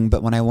down and everything.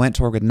 But when I went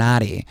to work with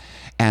Natty,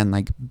 and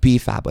like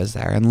BFAB was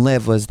there, and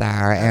Liv was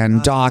there,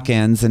 and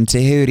Dawkins and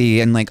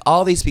Tahuti, and like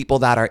all these people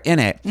that are in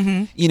it,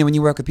 you know, when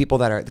you work with people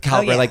that are the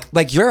caliber,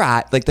 like you're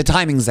at, like the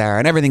timing's there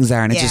and everything's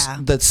there. And it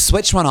just, the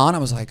switch went on. I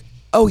was like,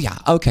 oh yeah,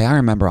 okay, I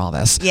remember all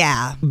this.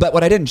 Yeah. But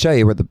what I didn't show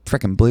you were the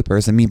freaking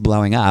bloopers and me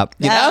blowing up.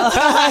 You know?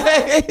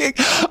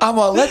 I'm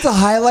like, let's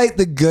highlight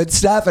the good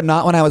stuff, and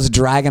not when I was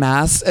dragging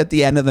ass at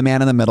the end of the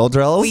man in the middle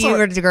drills. You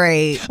were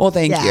great. Well,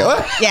 thank you.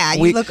 Yeah,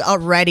 you look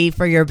ready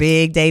for your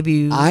big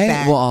debut.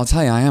 Well, I'll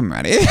tell you, I am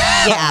ready.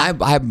 Yeah.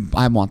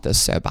 I want this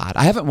so bad.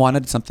 I haven't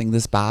wanted something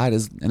this bad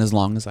in as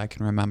long as I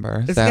can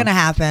remember. It's gonna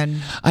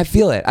happen. I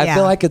feel it. I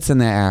feel like it's in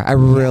the air. I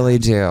really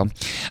do.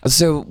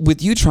 So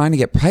with you trying to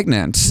get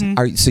pregnant,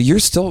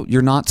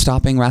 you're not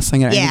stopping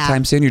wrestling at any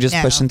time soon? You're just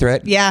pushing through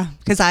it? Yeah,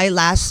 because I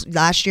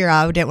last year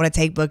I didn't want to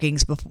take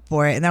bookings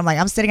for it, and then I'm like,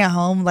 I'm sitting at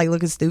home like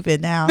looking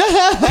stupid now.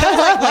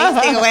 Like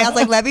wasting away. I was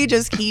like, let me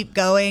just keep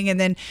going, and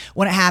then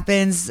when it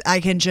happens,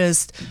 I can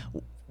just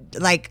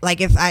like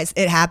if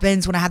it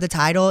happens when I have the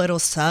title, it'll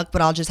suck,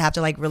 but I'll just have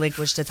to like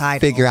relinquish the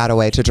title. Figure out a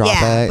way to drop it.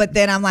 Yeah, but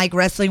then I'm like,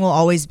 wrestling will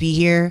always be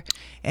here,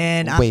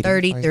 and I'm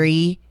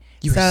 33.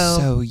 You're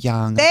so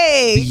young.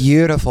 Thanks.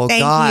 Beautiful.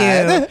 Thank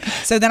God. you.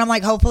 So then I'm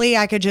like, hopefully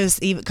I could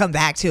just even come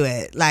back to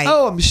it. Like,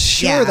 I'm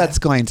sure that's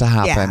going to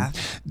happen.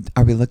 Yeah.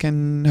 Are we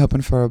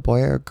hoping for a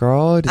boy or a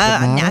girl? Does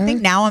it matter? I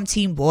think now I'm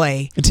team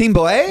boy. Team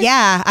boy?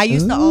 Yeah. I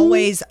used to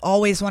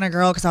always want a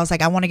girl, because I was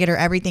like, I want to get her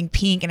everything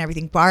pink and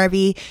everything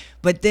Barbie.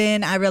 But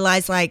then I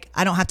realized, like,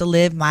 I don't have to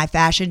live my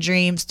fashion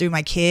dreams through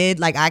my kid.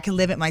 Like, I can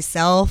live it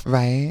myself.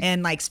 Right.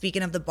 And like,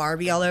 speaking of the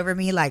Barbie all over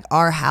me, like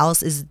our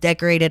house is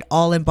decorated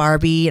all in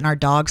Barbie, and our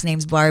dog's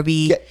name's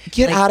Barbie.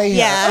 Get out of here.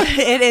 Yeah,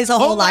 it is a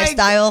whole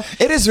lifestyle.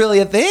 It is really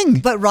a thing.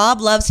 But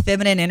Rob loves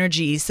feminine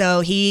energy,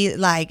 so he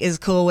like is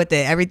cool with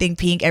it. Everything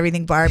pink,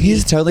 everything Barbie.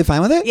 He's totally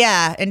fine with it?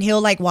 Yeah, and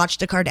he'll like watch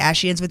the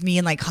Kardashians with me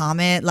and like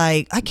comment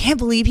like, I can't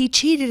believe he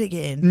cheated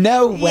again.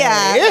 No way.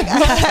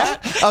 Yeah.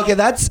 Okay,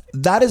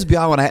 that is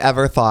beyond what I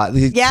ever thought.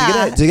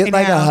 Yeah, to get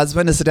like a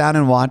husband to sit down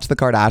and watch the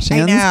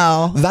Kardashians. I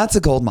know. That's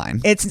a gold mine.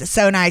 It's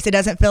so nice. It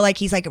doesn't feel like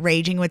he's like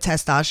raging with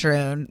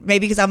testosterone.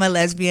 Maybe because I'm a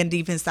lesbian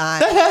deep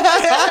inside.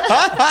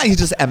 He's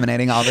just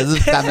emanating all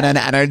this feminine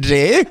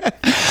energy.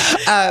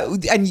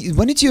 And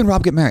when did you and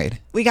Rob get married?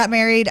 We got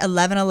married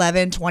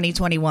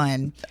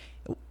 11/11/2021.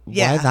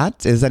 Yeah. Why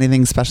that? Is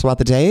anything special about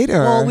the date?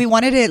 Or? Well, we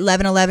wanted it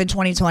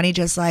 11/11/2020,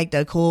 just like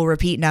the cool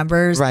repeat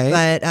numbers. Right.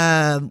 But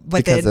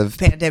because the of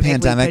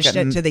pandemic, we pushed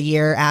it to the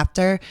year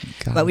after.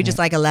 But we just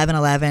like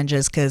 11/11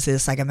 just because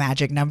it's like a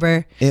magic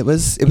number. It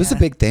was a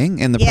big thing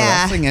in the pro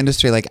wrestling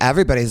industry. Like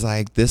everybody's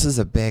like, this is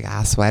a big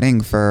ass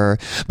wedding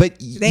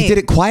but you did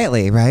it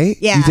quietly, right?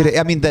 Yeah. You did it.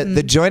 I mean,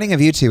 the joining of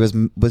you two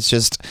was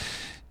just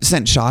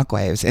sent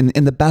shockwaves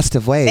in the best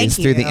of ways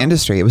through the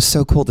industry. It was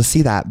so cool to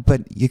see that,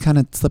 but you kind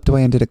of slipped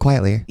away and did it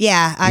quietly.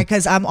 Yeah,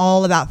 because I'm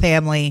all about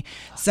family.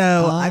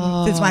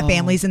 So since my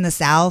family's in the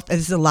South,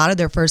 this is a lot of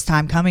their first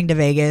time coming to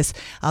Vegas.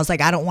 I was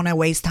like, I don't want to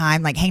waste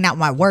time like hanging out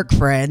with my work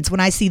friends when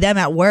I see them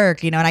at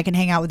work, and I can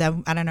hang out with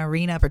them at an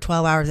arena for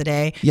 12 hours a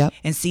day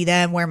and see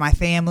them where my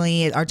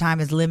family, our time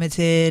is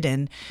limited,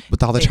 and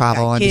with all the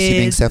travel and just you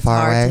being so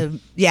far away.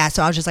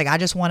 So I was just like, I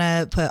just want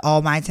to put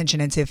all my attention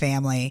into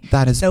family.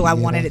 That is so beautiful.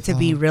 I wanted it to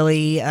be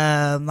really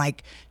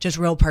like just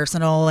real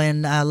personal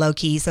and low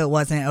key, so it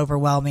wasn't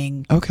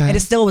overwhelming. Okay. And it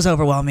still was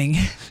overwhelming.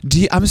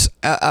 Do you,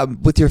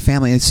 with your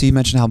family, so you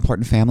mentioned how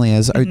important family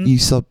is. Are you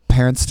still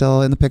parents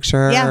still in the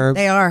picture? Yeah,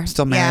 they are.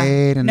 Still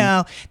married? Yeah.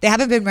 No, they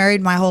haven't been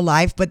married my whole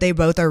life, but they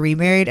both are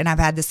remarried, and I've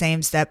had the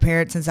same step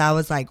parent since I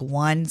was like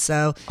 1.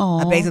 So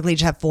I basically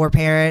just have 4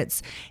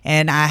 parents,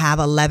 and I have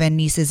 11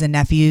 nieces and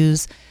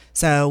nephews.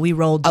 So we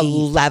roll deep.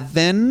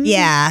 11?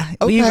 Yeah,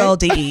 Okay. we roll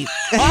deep.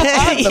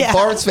 The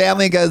Forbes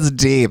family goes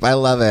deep. I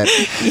love it.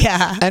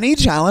 Yeah. Any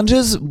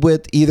challenges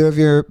with either of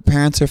your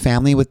parents or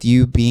family with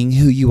you being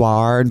who you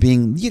are and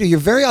being, you're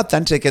very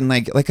authentic and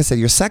like I said,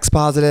 you're sex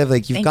positive.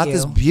 Like you've Thank got you.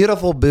 this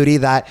beautiful booty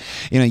that,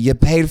 you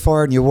paid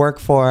for and you work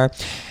for.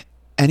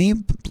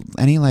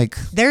 Any like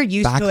They're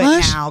used to it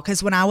backlash? now,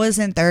 because when I was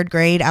in 3rd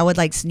grade, I would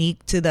like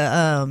sneak to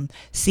the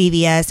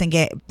CVS and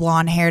get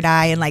blonde hair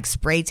dye and like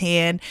spray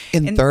tan.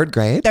 In 3rd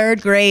grade?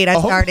 3rd grade, I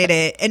Oh. started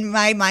it, and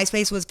my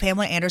MySpace was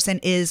Pamela Anderson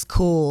is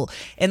cool,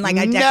 and like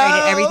I decorated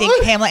No. everything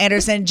Pamela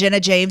Anderson, Jenna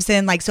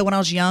Jameson. Like, so when I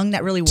was young,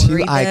 that really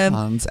worried them.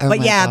 icons. Oh but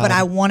my yeah, God. but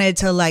I wanted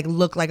to like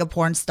look like a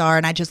porn star,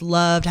 and I just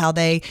loved how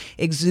they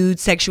exude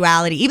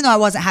sexuality. Even though I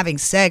wasn't having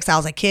sex, I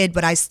was a kid,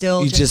 but I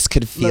still You just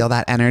could feel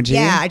that energy?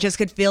 Yeah, I just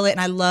could feel it, and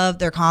I loved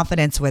their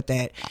confidence with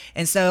it.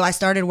 And so I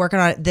started working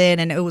on it then,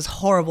 and it was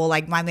horrible.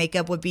 Like my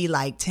makeup would be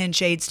like 10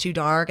 shades too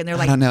dark, and they're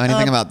like, I don't know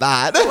anything about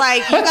that.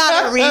 like, you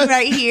got a ring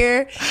right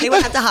here. They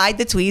would have to hide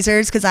the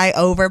tweezers because I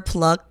over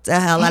plucked the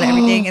hell out of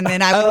everything, and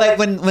then I would like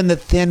when the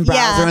thin brows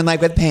Yeah. are in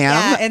like with Pam.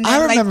 yeah, and then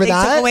I remember like, they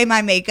that. took away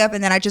my makeup,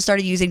 and then I just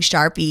started using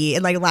Sharpie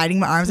and like lining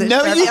my arms. With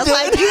No, Sharpie. you I was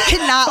like, didn't. you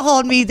cannot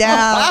hold me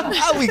down.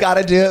 We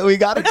gotta do it. We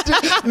gotta do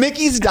it.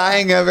 Mickey's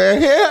dying over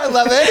here. I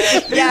love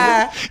it.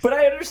 Yeah. But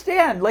I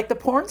understand, like the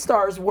porn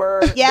stars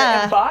were Yeah.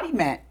 the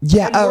embodiment.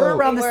 Yeah, And we're oh.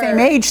 around They the were. same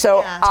age,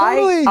 so Yeah.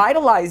 Totally. I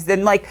idolized,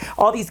 and like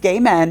all these gay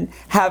men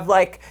have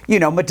like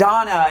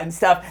Madonna and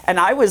stuff, and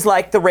I was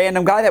like the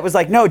random guy that was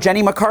like, no,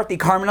 Jenny McCarthy,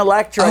 Carmen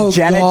Electra, Oh,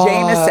 Jenna God.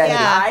 Jameson.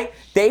 Yeah.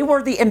 They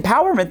were the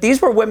empowerment.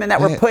 These were women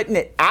that were I- putting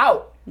it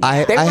out.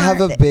 I They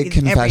have a weren't big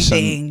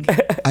confession.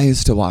 Everything. I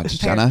used to watch Paris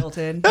Jenna.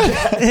 Hilton.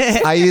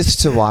 I used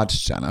to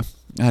watch Jenna.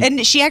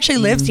 And she actually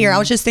lives here. I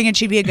was just thinking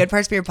she'd be a good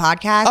person for your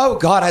podcast. Oh,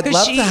 God, I'd 'Cause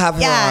love to have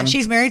her Yeah, on.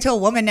 she's married to a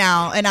woman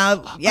now, and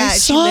she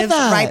saw lives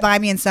that. right by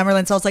me in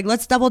Summerlin. So I was like,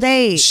 let's double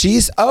date.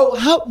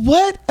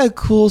 What a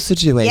cool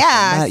situation.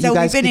 Yeah, that you so we've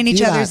guys been could in each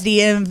do other's that.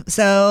 DM.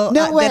 So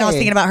No then I was way.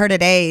 thinking about her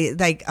today.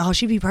 Like, oh,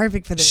 she'd be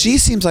perfect for this. She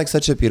seems like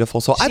such a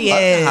beautiful soul. I'd She love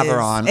to have her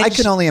is. on. And I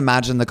can only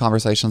imagine the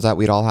conversations that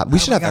we'd all have. We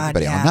should my have God,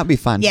 everybody on. yeah. That'd be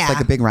fun. Yeah. Just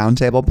like a big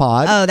roundtable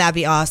pod. Oh, that'd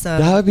be awesome.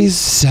 That would be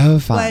so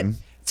But fun.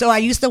 so I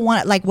used to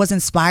was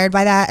inspired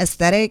by that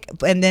aesthetic,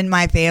 and then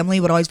my family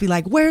would always be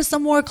like, "Wear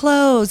some more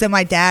clothes," and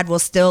my dad will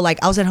still like.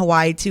 I was in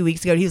Hawaii 2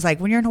 weeks ago. And he was like,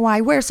 "When you're in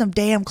Hawaii, wear some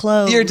damn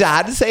clothes." Your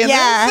dad saying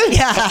Yeah, this?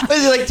 yeah.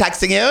 Was he like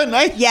texting you? And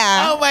like,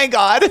 Yeah. Oh my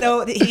God.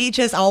 So he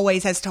just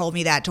always has told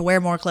me that to wear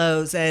more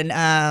clothes, and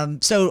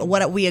so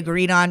what we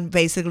agreed on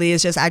basically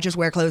is just I just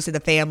wear clothes to the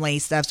family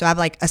stuff. So I have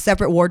like a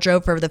separate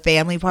wardrobe for the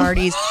family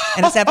parties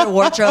and a separate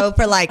wardrobe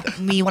for like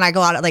me when I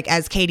go out like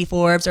as Katie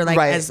Forbes or like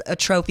Right. as a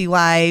trophy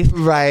wife.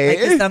 Right. Like,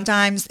 'cause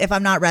sometimes if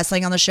I'm not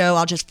wrestling on the show,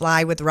 I'll just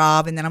fly with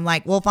Rob, and then I'm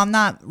like, well, if I'm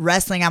not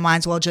wrestling, I might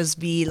as well just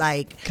be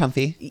like.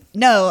 Comfy.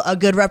 No, a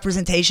good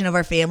representation of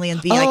our family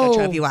and be like Oh. a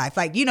trophy wife.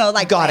 Like,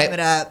 like Got glam it.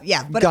 up.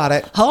 Yeah. But Got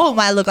it. home,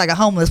 I look like a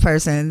homeless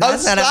person.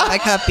 That's not stop. my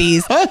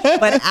cuppies.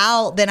 But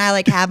out, then I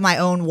like have my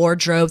own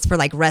wardrobes for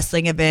like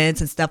wrestling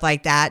events and stuff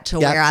like that to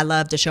Yep. where I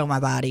love to show my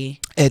body.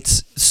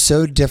 It's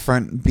so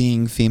different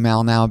being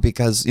female now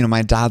because,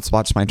 my dad's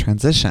watched my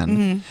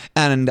transition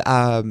and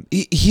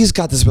he's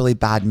got this really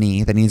bad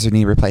knee that needs a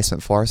knee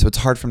replacement for. So it's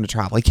hard for him to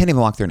travel. He can't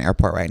even walk through an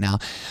airport right now.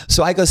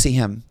 So I go see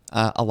him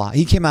a lot.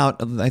 He came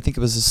out, I think it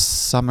was a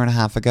summer and a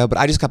half ago, but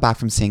I just got back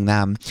from seeing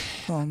them.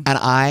 And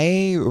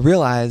I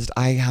realized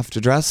I have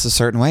to dress a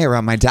certain way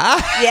around my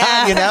dad.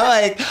 Yeah.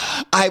 Like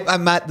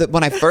I'm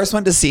when I first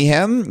went to see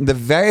him, the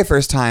very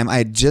first time, I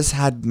had just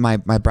had my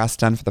breasts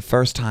done for the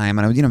first time.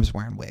 And I was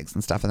wearing wigs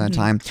and stuff at that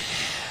time.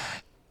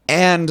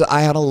 And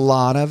I had a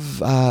lot of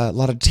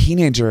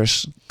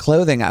teenagerish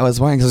clothing I was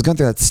wearing because I was going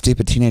through that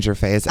stupid teenager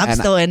phase. I'm and,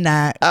 still in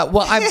that.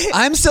 well,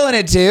 I'm still in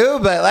it too,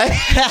 but like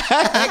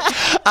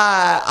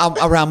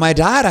around my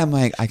dad, I'm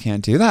like, I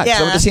can't do that. So I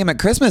went Yeah. to see him at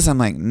Christmas. I'm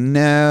like,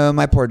 no,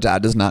 my poor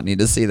dad does not need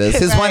to see this.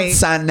 His one Right.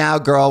 son now,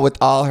 girl with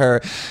all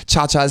her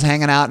cha-chas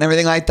hanging out and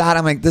everything like that.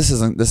 I'm like, this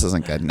isn't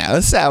good. No.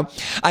 So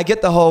I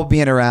get the whole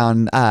being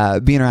around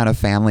a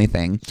family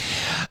thing.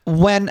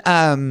 When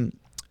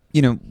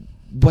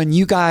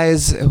you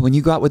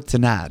go out with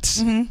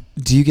Danette,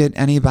 do you get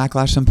any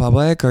backlash in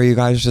public, or are you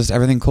guys just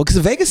everything cool? Because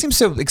Vegas seems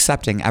so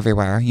accepting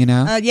everywhere, We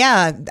don't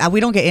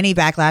get any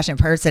backlash in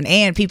person,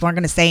 and people aren't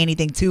going to say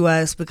anything to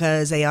us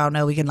because they all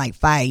know we can like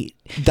fight.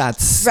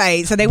 That's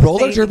Right, so they won't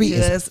roller say derby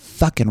anything to is us.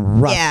 fucking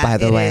rough, by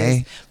the it way.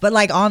 is. But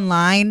like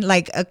online,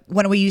 like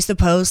when we used to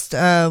post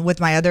with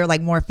my other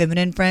like more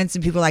feminine friends,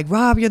 and people are like,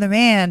 Rob, you're the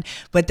man.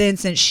 But then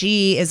since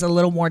she is a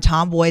little more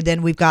tomboy,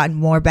 then we've gotten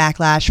more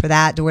backlash for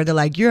that, to where they're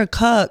like, you're a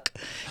cuck,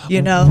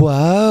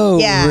 Whoa,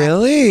 Yeah.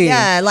 really?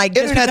 Yeah, like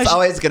like just Internet's because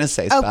always gonna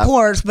say stuff. Of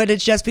course, but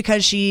it's just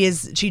because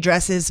she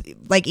dresses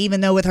like,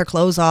 even though with her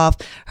clothes off,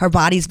 her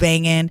body's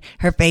banging,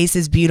 her face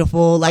is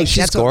beautiful. Like she's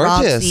that's what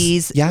Rob gorgeous.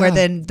 sees. Yeah. Where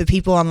then the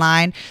people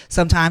online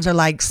sometimes are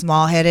like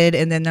small headed,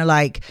 and then they're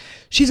like,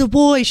 she's a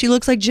boy. She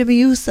looks like Jimmy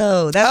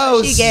Uso. That's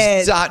what she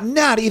gets. Stop.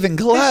 Not even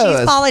She's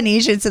close.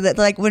 Polynesian, so that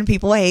like when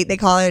people hate, they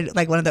call it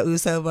like one of the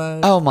Uso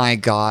bones. Oh my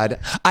God.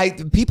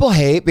 People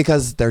hate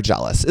because they're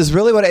jealous is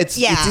really what it's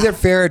Yeah. either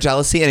fear or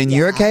jealousy. And in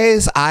your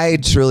case, I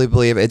truly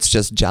believe it's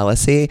just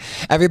jealousy.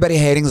 Everybody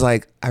hating's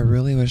like, I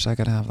really wish I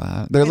could have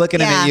that. They're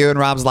looking at you and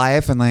Rob's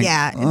life and like,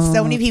 yeah. And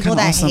so many people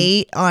kinda that awesome.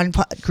 hate on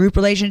group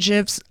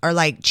relationships are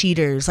like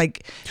cheaters.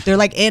 Like they're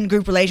like in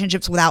group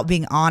relationships without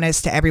being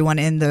honest to everyone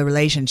in the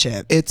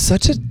relationship. It's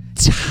such a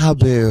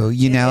taboo,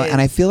 you know,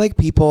 and I feel like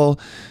people,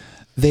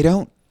 they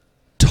don't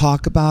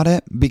talk about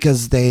it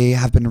because they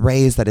have been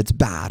raised that it's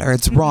bad or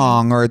it's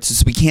wrong or it's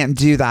just we can't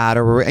do that,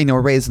 or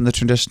we're raised in the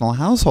traditional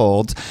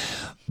household.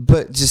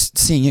 But just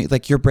seeing it,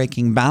 like you're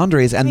breaking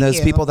boundaries, and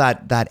those people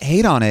that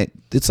hate on it,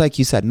 it's like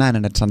you said, 9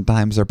 out of 10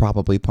 times they're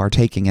probably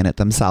partaking in it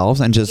themselves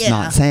and just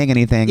not saying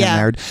anything,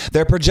 and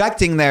they're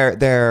projecting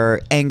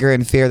their anger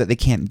and fear that they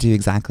can't do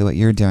exactly what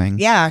you're doing.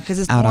 Yeah, because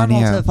it's out on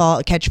normal you.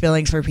 to catch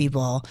feelings for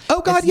people.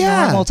 Oh God, it's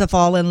yeah. normal to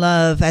fall in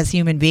love as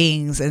human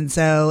beings, and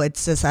so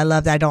it's just I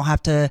love that I don't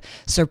have to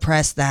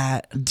suppress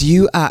that. Do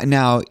you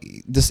now?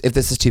 If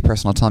this is too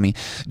personal, tell me.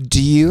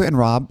 Do you and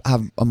Rob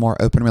have a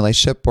more open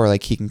relationship, where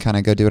like he can kind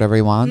of go do whatever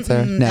he wants?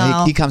 Or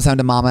no. he comes home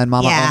to mama and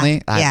mama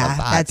only. I love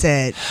that. That's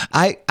it.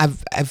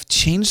 I've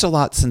changed a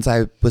lot since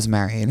I was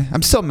married.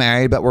 I'm still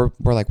married, but we're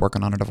like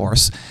working on a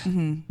divorce.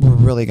 We're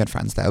really good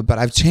friends though. But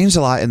I've changed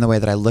a lot in the way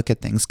that I look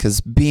at things,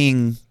 because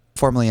being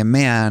formerly a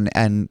man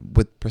and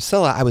with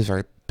Priscilla, I was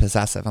very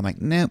possessive. I'm like,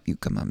 nope, you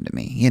come home to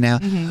me, you know.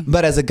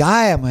 But as a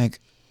guy, I'm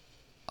like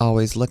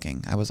always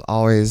looking. I was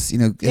always, I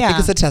think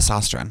it's the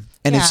testosterone,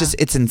 and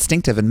it's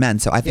instinctive in men.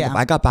 So I think if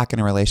I got back in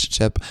a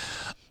relationship,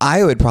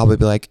 I would probably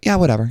be like, yeah,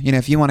 whatever.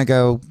 If you want to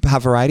go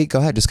have variety, go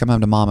ahead. Just come home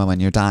to mama when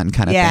you're done,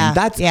 kind of thing.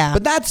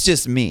 But that's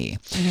just me,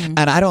 and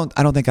I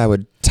don't think I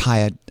would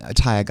tie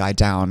a guy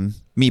down,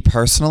 me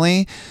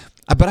personally.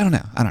 But I don't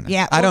know.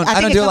 Yeah, I don't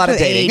think do it a lot of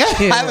comes with dating. age,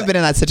 too. I haven't been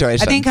in that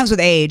situation. I think it comes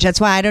with age.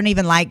 That's why I don't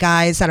even like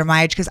guys that are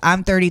my age, because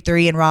I'm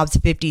 33 and Rob's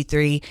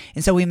 53.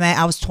 And so we met,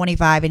 I was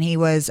 25 and he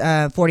was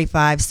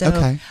 45.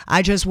 So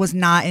I just was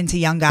not into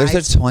young guys.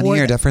 There's a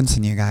 20-year difference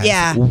in you guys.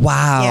 Yeah.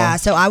 Wow. Yeah.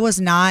 So I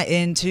was not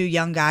into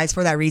young guys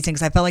for that reason,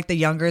 because I felt like the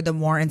younger, the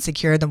more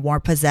insecure, the more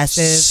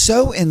possessive.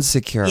 So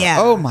insecure. Yeah.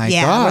 Oh my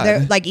God.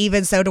 Where like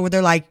even so to where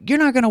they're like, you're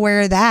not going to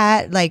wear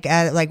that. Like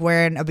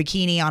wearing a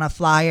bikini on a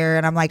flyer.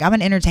 And I'm like, I'm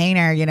an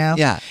entertainer,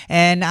 Yeah.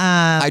 And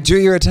I drew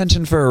your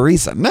attention for a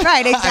reason.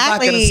 Right, exactly. I'm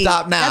not going to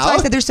stop now. That's why I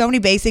said there's so many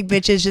basic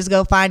bitches. Just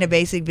go find a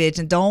basic bitch,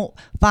 and don't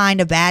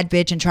find a bad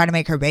bitch and try to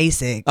make her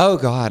basic. Oh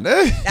God.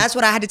 That's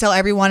what I had to tell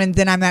everyone. And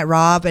then I met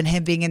Rob, and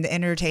him being in the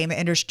entertainment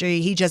industry,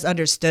 he just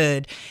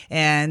understood,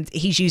 and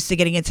he's used to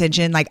getting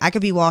attention. Like I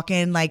could be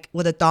walking like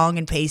with a thong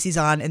and pasties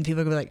on, and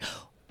people could be like,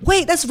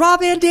 wait, that's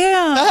Rob Van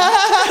Dam.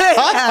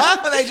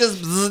 They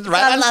just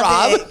right on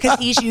Rob. Because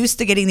he's used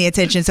to getting the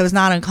attention, so it's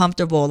not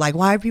uncomfortable. Like,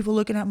 why are people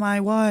looking at my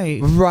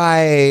wife?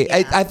 Right.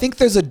 I think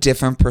there's a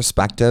different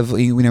perspective,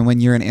 when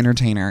you're an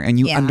entertainer and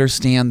you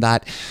understand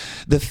that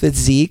the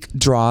physique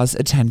draws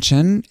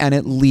attention and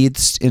it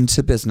leads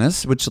into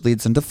business, which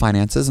leads into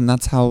finances. And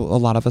that's how a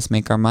lot of us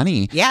make our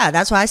money. Yeah,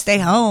 that's why I stay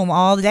home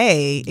all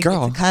day.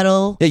 Girl. To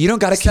cuddle. Yeah, you don't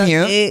got to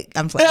commute.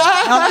 I'm playing. No,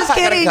 I'm just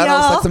kidding, cuddle,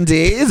 y'all. suck some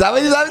D. Is that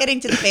what you said? Getting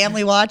to the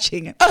family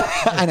watching.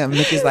 I know.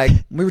 Mickey's like,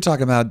 we were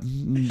talking about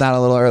that a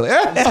little earlier.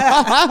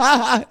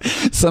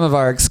 Some of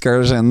our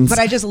excursions. But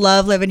I just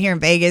love living here in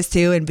Vegas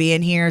too, and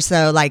being here.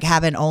 So like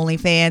having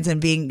OnlyFans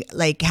and being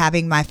like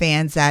having my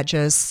fans that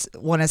just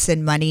want to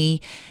send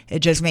money, it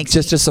just makes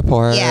just to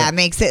support. Yeah, it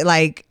makes it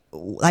like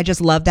I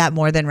just love that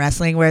more than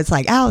wrestling, where it's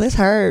like, oh, this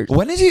hurts.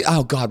 When did you?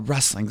 Oh God,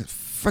 wrestling.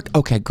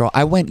 Okay, girl,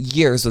 I went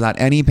years without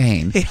any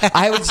pain.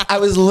 I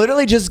was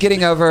literally just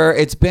getting over.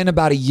 It's been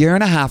about a year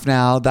and a half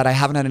now that I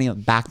haven't had any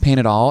back pain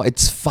at all.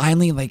 It's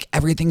finally like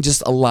everything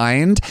just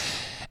aligned.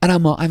 And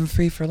I'm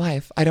free for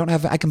life. I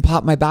can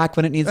pop my back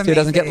when it needs to. It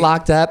doesn't get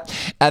locked up.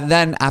 And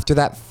then after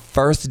that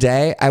first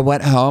day, I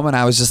went home and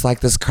I was just like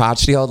this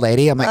crotchety old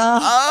lady. I'm like,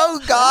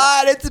 oh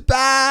God, it's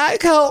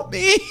back. Help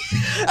me.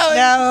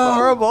 No.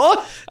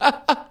 Horrible.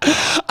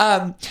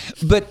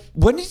 But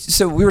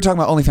so we were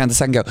talking about OnlyFans a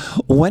second ago.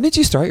 When did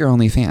you start your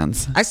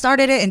OnlyFans? I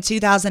started it in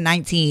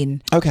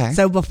 2019. Okay.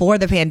 So before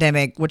the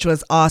pandemic, which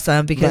was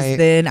awesome, because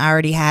then I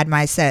already had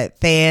my set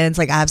fans.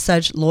 Like I have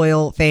such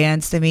loyal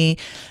fans to me.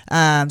 So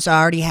I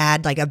already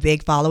had like a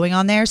big following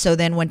on there. So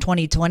then when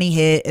 2020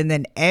 hit, and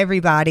then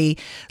everybody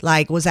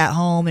like was at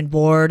home and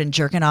bored and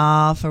jerking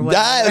off or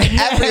whatever.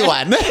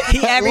 Everyone.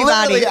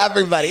 Everybody. Literally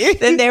everybody.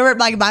 Then they were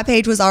like, my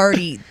page was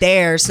already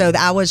there, so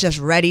I was just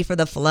ready for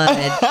the flood.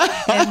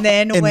 And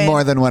then In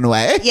more than one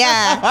way.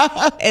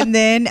 yeah. And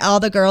then all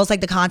the girls,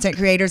 like the content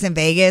creators in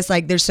Vegas,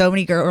 like there's so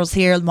many girls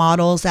here,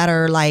 models that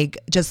are like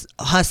just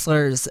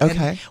hustlers.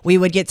 Okay. And we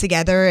would get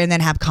together and then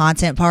have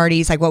content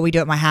parties, like what we do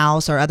at my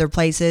house or other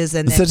places.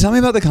 And then, So tell me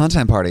about the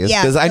content parties,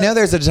 Yeah, because I so- know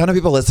there's a ton of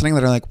people listening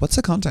that are like, what's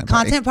a content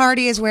party? content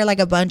party is where like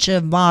a bunch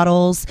of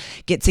models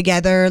get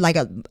together. Like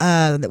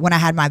when I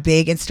had my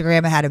big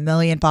Instagram, I had 1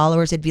 million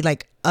followers. It'd be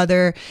like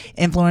other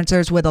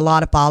influencers with a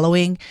lot of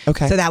following.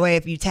 Okay. So that way,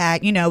 if you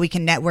tag, we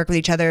can network with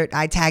each other.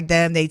 I tag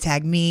them, they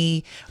tag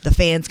me. The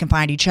fans can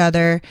find each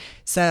other.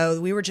 So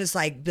we were just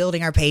like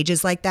building our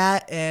pages like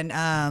that. And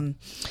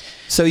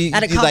So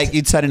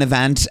you'd set an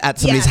event at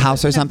somebody's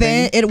house or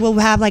something? It will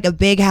have like a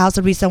big house.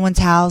 It'll be someone's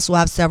house. We'll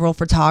have several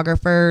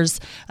photographers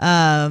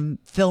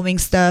filming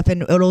stuff,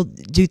 and it'll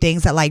do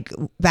things that like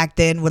back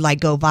then would like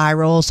go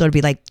viral. So it'd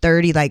be like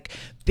 30 like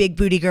big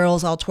booty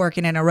girls all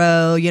twerking in a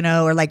row,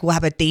 or like we'll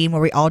have a theme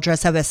where we all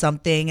dress up as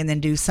something and then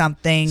do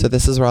something. So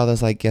this is where all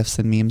those like gifs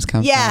and memes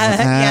come Yeah,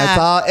 from.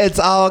 yeah. It's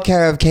all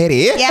care of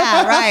Katie.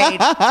 Yeah, right.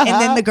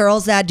 And then the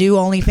girls that do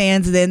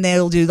OnlyFans, then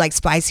they'll do like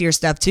spicier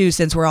stuff too,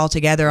 since we're all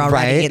together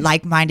already. Right.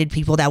 Like-minded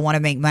people that want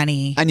to make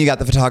money. And you got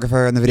the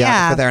photographer and the videographer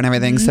Yeah. there and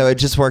everything. So it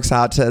just works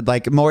out to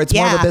like more. It's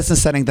more of a Yeah.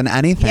 business setting than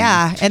anything.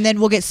 Yeah, and then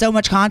we'll get so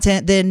much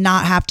content, then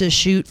not have to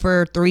shoot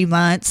for 3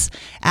 months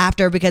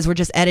after because we're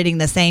just editing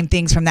the same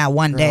things from that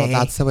one Girl, day.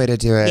 that's the way to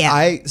do it. Yeah.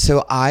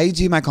 I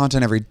do my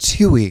content every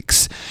 2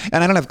 weeks,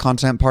 and I don't have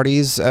content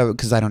parties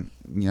because I don't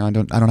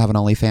have an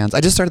OnlyFans.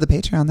 I just started the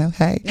Patreon though.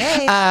 Hey.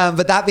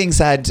 But that being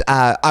said,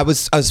 I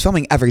was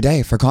filming every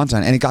day for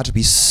content, and it got to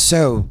be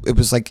it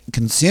was like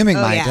consuming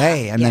my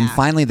day. And then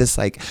finally this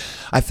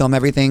I film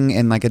everything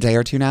in like a day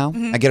or two now.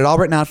 I get it all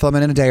written out, film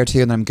it in a day or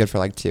two, and then I'm good for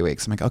like 2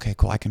 weeks. I'm like, okay,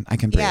 cool. I can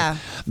breathe. Yeah.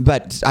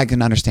 But I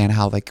can understand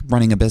how like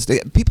running a business.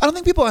 I don't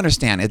think people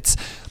understand. It's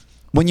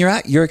when you're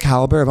at your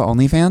caliber of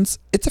OnlyFans,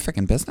 it's a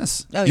freaking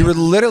business. Oh, you yeah. were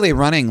literally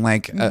running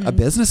like a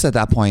business at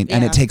that point,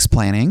 and Yeah. it takes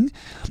planning,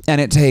 and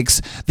it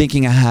takes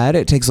thinking ahead.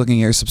 It takes looking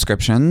at your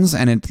subscriptions,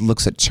 and it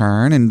looks at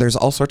churn, and there's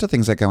all sorts of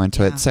things that go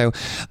into it. So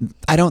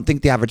I don't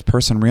think the average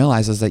person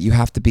realizes that you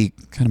have to be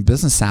kind of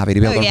business savvy to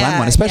be able to run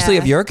one, especially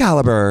if your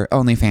caliber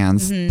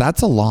OnlyFans.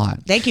 That's a lot.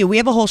 Thank you. We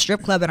have a whole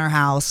strip club in our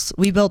house.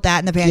 We built that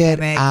in the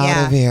pandemic.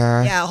 out of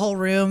here. Yeah, a whole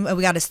room.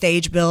 We got a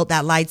stage built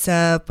that lights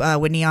up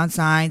with neon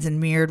signs and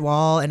mirrored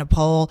wall and a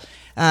pole.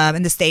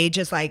 And the stage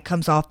just like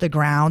comes off the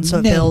ground, so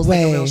it No feels like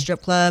a way. real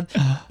strip club.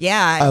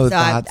 Yeah. Oh, so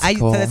that's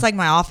cool. So it's like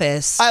my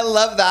office. I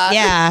love that.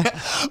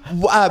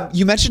 Yeah.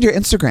 You mentioned your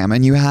Instagram,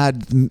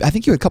 and I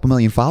think you had a couple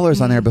million followers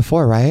on there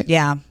before, right?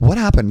 Yeah. What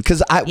happened?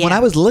 Because when I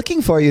was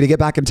looking for you to get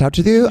back in touch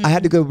with you, I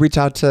had to go reach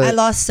out to I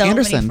lost so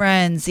Anderson. many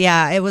friends.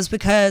 Yeah, it was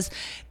because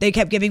they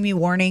kept giving me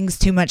warnings,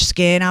 too much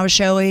skin I was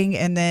showing,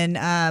 and then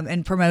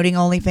and promoting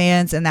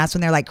OnlyFans, and that's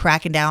when they're like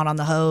cracking down on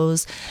the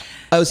hoes.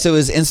 Oh, so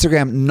is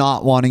Instagram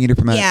not wanting you to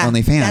promote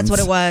OnlyFans? That's what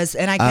it was.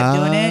 And I kept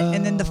doing it.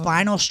 And then the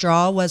final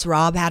straw was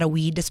Rob had a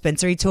weed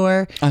dispensary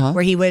tour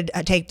where he would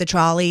take the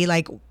trolley,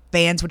 like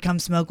fans would come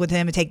smoke with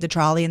him and take the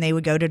trolley, and they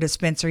would go to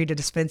dispensary to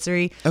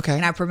dispensary. Okay.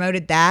 And I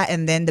promoted that,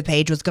 and then the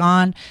page was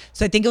gone.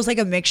 So I think it was like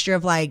a mixture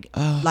of like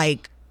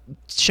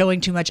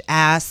showing too much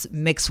ass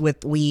mixed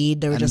with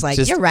weed. They were just like,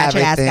 your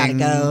ratchet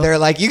everything. ass gotta go. They're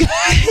like,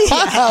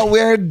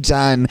 we're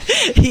done.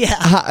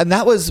 Yeah. And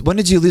that was, when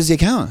did you lose the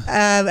account?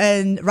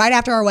 And right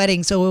after our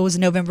wedding, so it was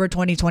November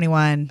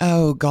 2021.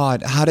 Oh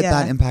God. How did Yeah.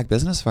 that impact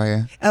business for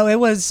you? Oh, it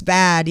was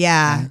bad.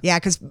 Yeah.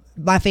 Because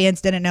my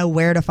fans didn't know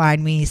where to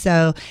find me.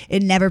 So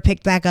it never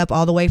picked back up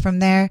all the way from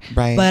there.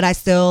 Right. But I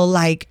still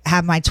like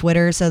have my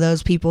Twitter. So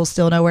those people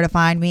still know where to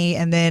find me.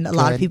 And then a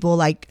lot of Good. people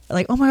like,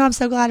 oh my God, I'm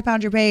so glad I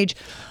found your page.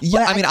 Yeah,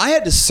 But I mean, I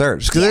had to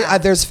search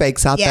because there's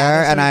fakes out Yeah, there,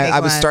 there's and some big I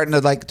was ones. starting to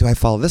like, do I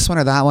follow this one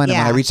or that one? And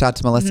when I Yeah. reached out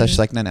to Melissa, she's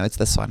like, no, it's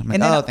this one. I'm like,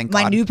 and then oh, thank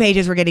my God. new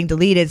pages were getting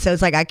deleted. So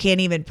it's like, I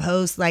can't even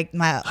post like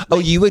my. Oh,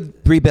 you would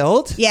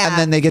rebuild? Yeah. And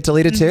then they get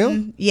deleted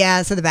too?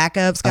 Yeah. So the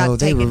backups got Oh,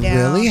 they taken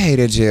down. really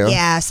hated you.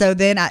 Yeah. So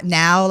then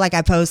now, like,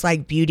 I post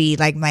like beauty,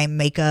 like my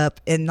makeup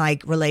and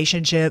like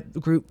relationship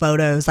group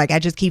photos. Like, I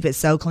just keep it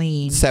so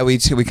clean. So we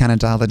kind of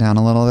dialed it down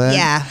a little bit.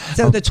 Yeah.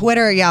 So the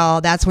Twitter,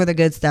 y'all, that's where the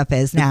good stuff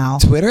is now.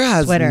 Twitter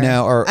has Twitter.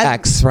 no, or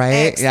X, right?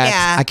 X,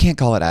 yeah. I can't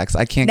call it X.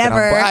 I can't Never.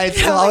 get on board.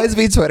 It'll always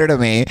be Twitter to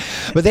me.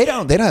 But they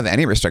don't have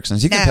any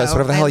restrictions. You can No, post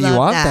whatever the I hell you love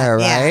want that. there,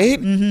 Yeah. right?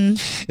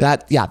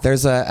 Mm-hmm.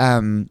 There's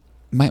a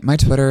my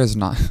Twitter is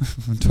not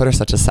Twitter's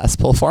such a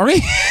cesspool for me.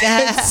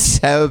 It's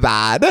so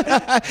bad.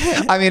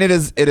 I mean, it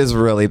is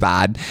really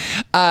bad.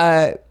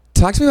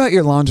 Talk to me about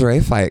your lingerie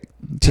fight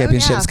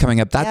championships coming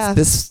up. That's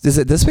is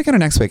it this weekend or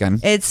next weekend?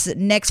 It's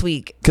next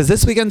week. Because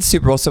this weekend's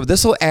Super Bowl, so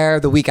this will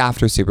air the week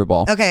after Super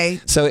Bowl. Okay.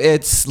 So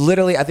it's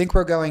literally, I think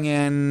we're going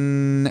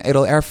in.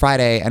 It'll air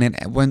Friday, and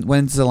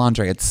when's the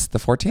lingerie? It's the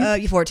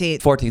 14th. 14th.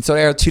 14th. So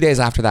it'll air 2 days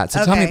after that.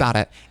 So tell me about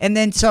it. And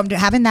then, so I'm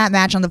having that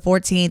match on the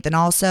 14th, and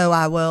also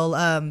I will.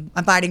 I'm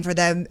fighting for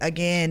them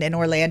again in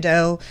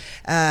Orlando.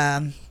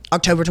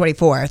 October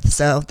 24th.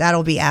 So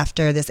that'll be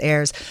after this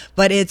airs.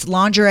 But it's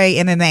lingerie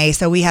MMA.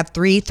 So we have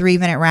 3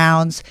 3-minute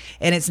rounds,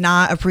 and it's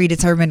not a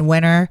predetermined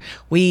winner.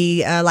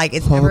 We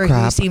it's never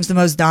who seems the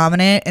most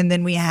dominant, and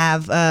then we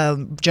have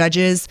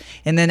judges,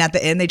 and then at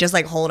the end they just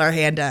like hold our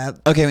hand up.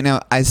 Okay,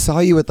 now I saw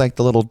you with like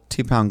the little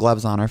 2-pound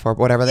gloves on or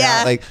whatever they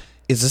are. Like,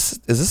 is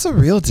this a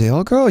real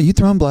deal, girl? Are you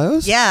throwing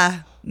blows?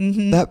 Yeah.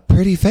 Mm-hmm. That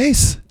pretty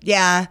face.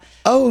 Yeah.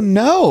 Oh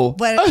no.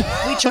 But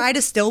we try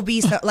to still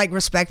be like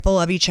respectful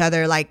of each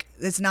other. Like,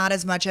 it's not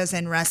as much as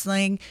in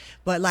wrestling,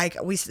 but like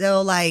we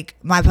still like,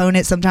 my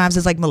opponent sometimes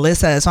is like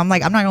Melissa. So I'm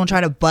like, I'm not going to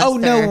try to bust her. Oh,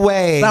 no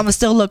way. But I'm going to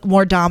still look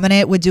more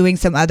dominant with doing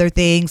some other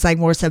things, like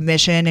more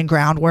submission and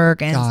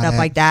groundwork and stuff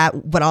like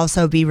that, but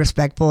also be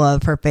respectful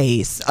of her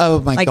face. Oh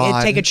my God. Like,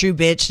 it'd take a true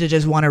bitch to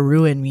just want to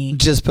ruin me.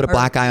 Just put a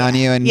black eye on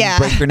you and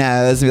break your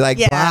nose and be like,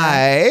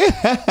 bye.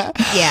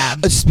 Yeah.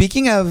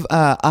 Speaking of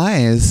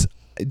eyes,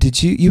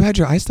 did you had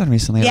your eyes done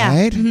recently,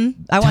 right?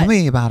 Mm-hmm. Tell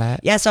me about it.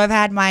 Yeah, so I've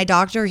had my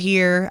doctor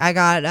here. I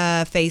got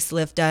a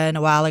facelift done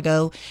a while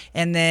ago,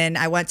 and then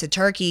I went to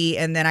Turkey,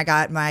 and then I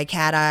got my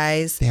cat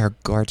eyes. They are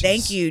gorgeous.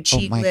 Thank you.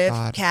 Cheek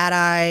lift, cat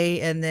eye,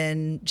 and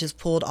then just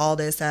pulled all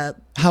this up.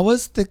 How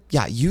was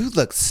you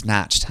look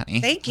snatched,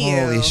 honey. Thank you.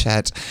 Holy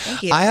shit.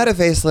 Thank you. I had a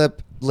facelift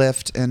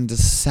in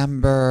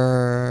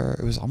December.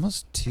 It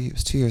was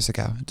 2 years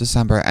ago,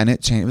 December, and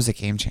it changed. It was a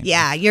game changer.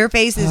 Yeah, your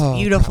face is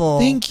beautiful.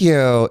 Thank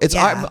you.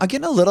 I'm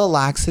getting a little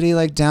laxity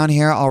like down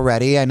here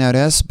already, I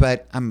noticed,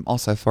 but I'm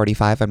also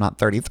 45. I'm not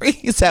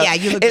 33. So yeah,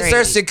 you look it great.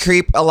 starts to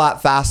creep a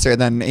lot faster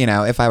than,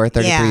 if I were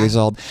 33 years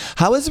old.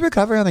 How was the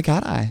recovery on the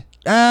cat eye?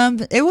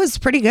 It was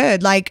pretty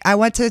good. Like, I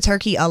went to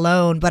Turkey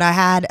alone, but I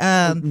had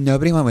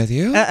nobody went with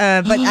you.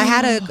 But I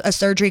had a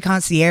surgery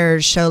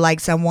concierge. So like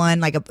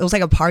someone it was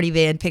like a party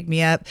van picked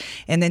me up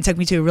and then took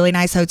me to a really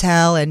nice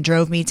hotel and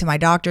drove me to my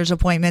doctor's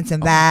appointments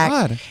and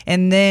back.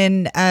 And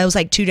then it was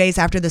like 2 days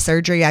after the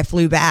surgery, I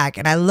flew back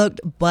and I looked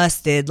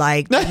busted.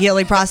 Like, the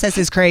healing process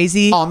is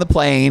crazy on the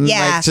plane.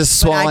 Yeah, like just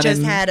swollen. I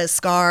just had a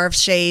scarf,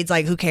 shades.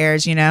 Like, who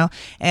cares,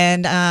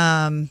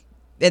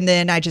 And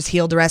then I just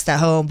healed the rest at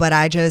home. But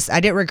I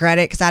didn't regret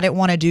it because I didn't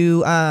want to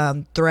do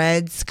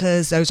threads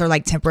because those are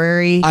like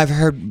temporary. I've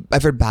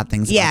heard bad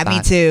things. Yeah, about me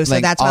that. too. So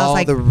that's why I was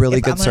like, the really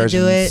if good I'm gonna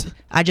surgeons. do it,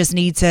 I just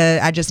need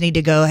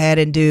to go ahead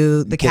and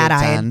do the cat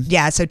eye.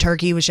 And, so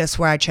Turkey was just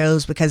where I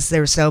chose because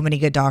there were so many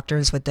good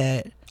doctors with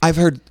it. I've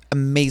heard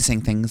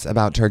amazing things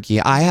about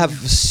Turkey. I have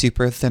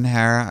super thin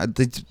hair.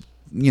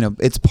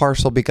 It's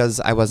partial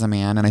because I was a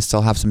man and I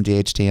still have some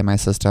DHT in my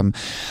system,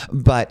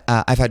 but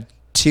I've had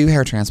 2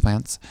 hair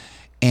transplants.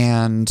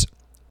 And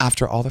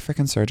after all the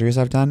freaking surgeries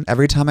I've done,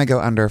 every time I go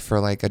under for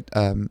like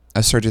a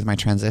surgery with my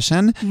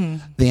transition,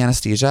 the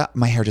anesthesia,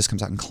 my hair just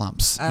comes out in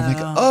clumps. I'm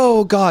like,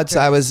 oh God. So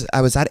I was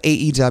at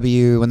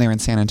AEW when they were in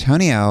San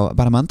Antonio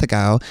about a month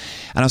ago,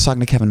 and I was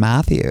talking to Kevin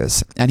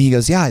Matthews, and he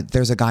goes, yeah,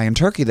 there's a guy in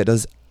Turkey that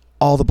does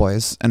all the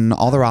boys and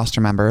all the roster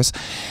members.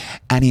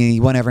 And he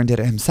went over and did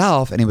it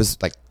himself, and he was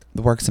like,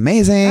 the work's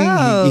amazing.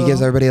 He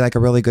gives everybody like a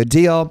really good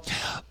deal.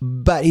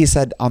 But he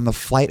said on the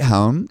flight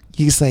home,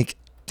 he's like,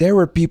 there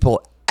were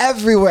people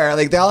everywhere.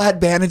 Like, they all had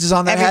bandages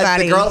on their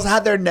heads. The girls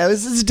had their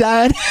noses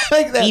done.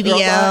 like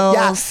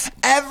BBLs.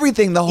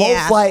 Everything. The whole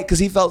flight, because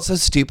he felt so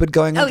stupid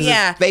going up.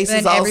 His face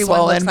is all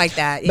swollen. Looks like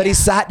that. Yeah. But he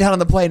sat down on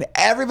the plane.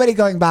 Everybody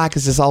going back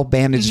is just all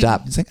bandaged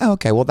up. He's like, oh,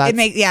 okay, well, that's...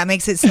 It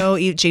makes it so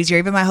easier.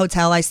 Even my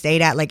hotel I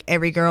stayed at, like,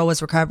 every girl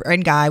was recovering,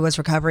 and guy was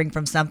recovering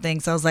from something.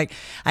 So I was like,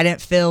 I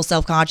didn't feel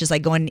self-conscious,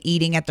 like going and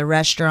eating at the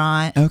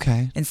restaurant.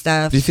 Okay. And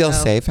stuff. Do you feel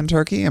safe in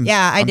Turkey?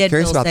 I did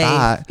curious feel about safe.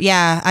 that.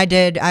 Yeah, I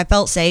did. I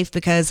felt safe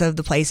because of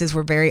the places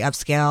were very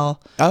upscale.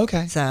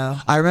 Okay. So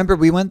I remember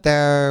we went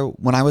there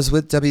when I was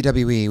with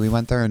WWE. We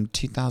went there in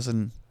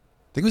 2000.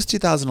 I think it was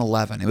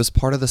 2011. It was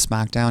part of the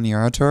SmackDown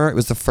Euro Tour. It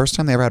was the first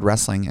time they ever had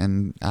wrestling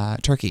in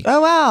Turkey.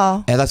 Oh,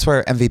 wow. And that's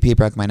where MVP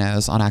broke my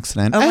nose on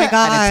accident. Oh, my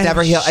God. And it's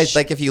never healed. It's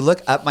like, if you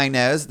look up my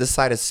nose, this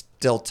side is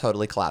still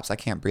totally collapsed. I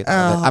can't breathe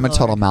out of it. I'm a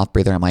total mouth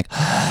breather. I'm like...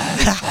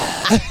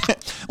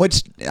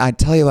 Which, I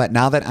tell you what,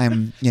 now that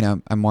I'm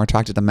more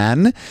attracted to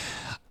men...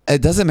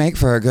 It doesn't make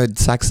for a good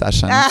sex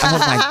session. Oh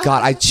my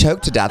God, I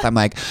choked to death. I'm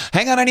like,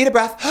 hang on, I need a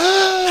breath.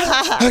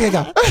 Okay,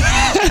 go.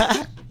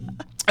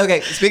 Okay,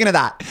 speaking of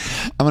that,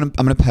 I'm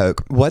gonna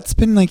poke. What's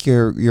been like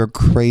your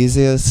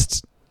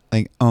craziest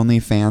like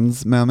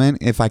OnlyFans moment,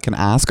 if I can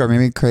ask, or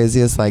maybe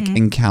craziest like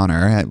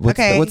encounter?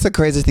 What's the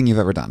craziest thing you've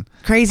ever done?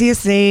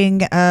 Craziest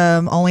thing,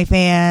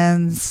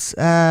 OnlyFans.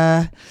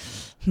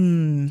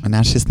 And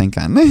now she's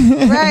thinking.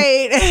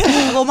 Right.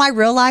 Well, my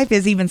real life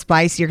is even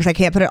spicier because I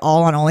can't put it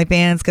all on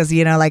OnlyFans because,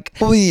 like...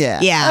 Well, yeah.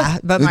 Yeah.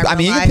 But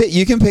my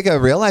you can pick a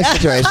real life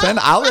situation.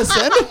 I'll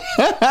listen.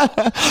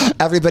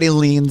 Everybody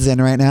leans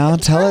in right now.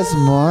 Tell us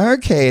more,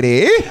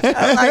 Katie.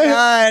 Oh, my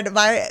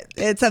God.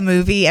 It's a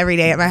movie every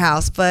day at my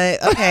house.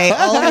 But, okay,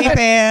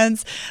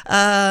 OnlyFans.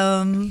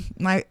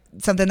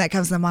 Something that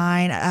comes to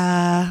mind.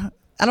 I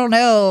don't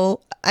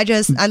know.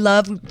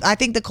 I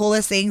think the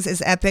coolest things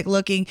is Epic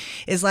looking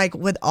is like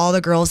with all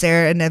the girls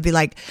there, and it'd be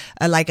like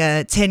a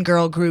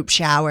 10-girl group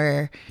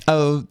shower.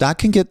 Oh, that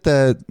can get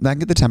the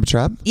temperature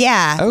up.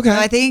 Yeah. Okay. So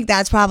I think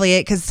that's probably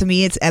it, because to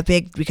me it's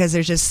epic because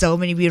there's just so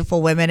many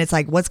beautiful women. It's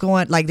like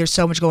there's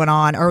so much going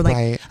on. Or like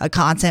Right. a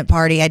content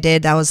party I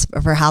did that was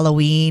for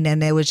Halloween,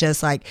 and it was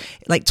just like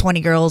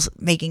 20 girls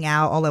making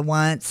out all at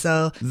once.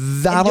 So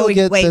That'll doing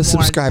get way the more than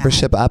that.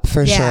 subscribership up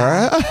for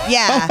Yeah. sure.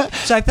 Yeah.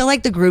 So I feel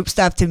like the group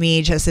stuff to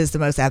me just is the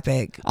most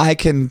epic. I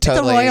can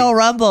totally. The Royal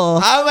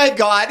Rumble. Oh my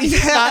God! You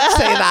did not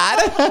say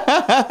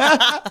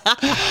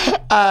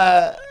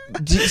that.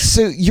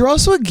 So you're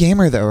also a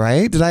gamer, though,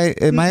 right? Did I?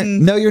 Am I?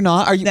 No, you're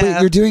not. Are you? No. Wait,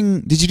 you're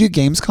doing? Did you do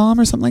Gamescom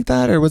or something like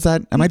that, or was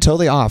that? Am I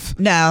totally off?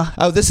 No.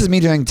 Oh, this is me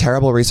doing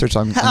terrible research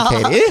on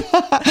Katie.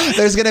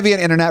 There's gonna be an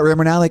internet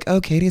rumor now, like,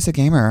 oh, Katie's a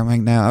gamer. I'm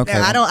like, no, okay.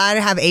 No, I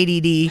don't have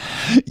ADD.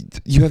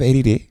 You have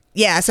ADD.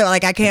 Yeah, so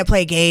like I can't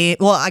play game.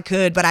 Well, I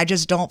could, but I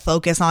just don't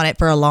focus on it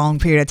for a long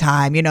period of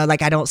time.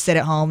 Like I don't sit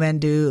at home and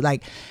do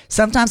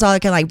sometimes I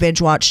can like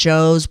binge watch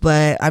shows,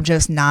 but I'm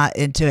just not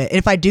into it.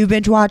 If I do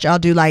binge watch, I'll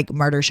do like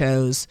murder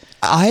shows.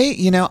 I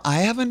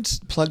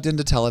haven't plugged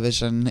into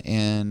television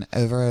in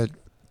over a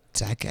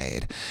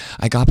decade.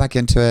 I got back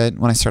into it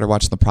when I started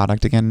watching the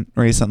product again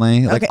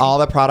recently. Like all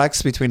the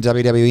products between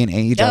WWE and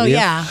AEW. Oh,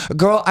 yeah.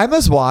 Girl, I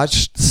must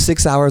watch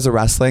 6 hours of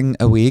wrestling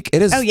a week.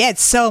 It is. Oh yeah,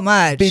 it's so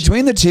much.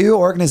 Between the two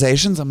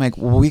organizations, I'm like,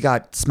 we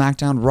got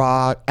SmackDown,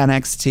 Raw,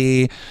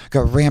 NXT,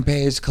 got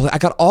Rampage. I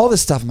got all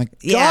this stuff. I'm like,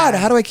 God,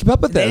 how do I keep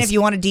up with this? Then if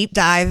you want to deep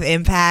dive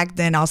Impact,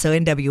 then also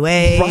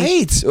NWA.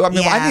 Right. I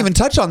mean, I didn't even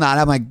touch on that.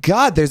 I'm like,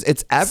 God,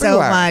 it's everywhere.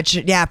 So much.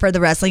 Yeah, for the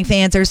wrestling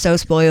fans, they're so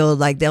spoiled.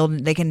 Like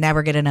they can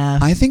never get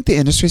enough. I think the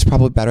industry is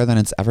probably better than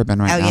it's ever been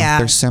right now. Yeah.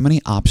 There's so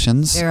many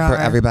options for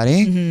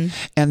everybody.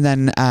 And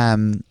then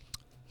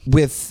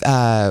with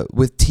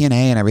TNA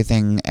and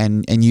everything,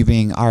 and you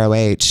being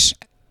ROH,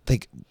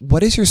 like,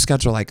 what is your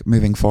schedule like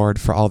moving forward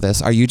for all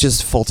this? Are you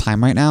just full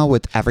time right now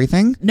with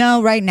everything?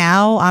 No, right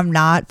now I'm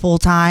not full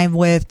time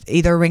with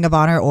either Ring of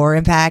Honor or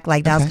Impact.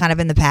 Like that was kind of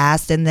in the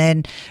past. And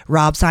then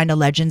Rob signed a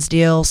Legends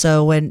deal.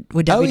 So with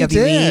WWE,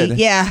 he did?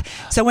 yeah.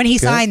 So when he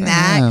signed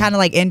that, kind of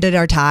like ended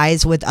our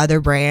ties with other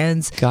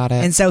brands. Got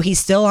it. And so he's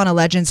still on a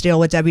Legends deal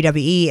with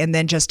WWE, and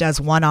then just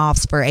does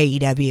one-offs for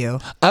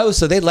AEW. Oh,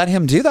 so they let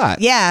him do that?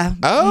 Yeah.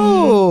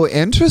 Oh,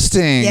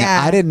 interesting.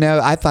 Yeah. I didn't know.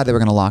 I thought they were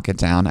going to lock it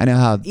down. I know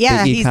how Big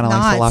E he's kind of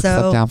likes to not, lock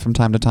stuff down from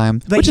time to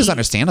time, which is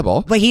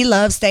understandable. But he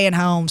loves staying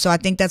home, so I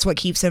think that's what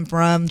keeps him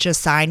from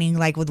just signing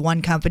like with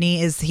one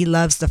company. Is he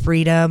loves the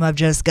freedom of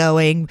just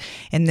going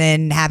and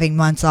then having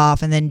months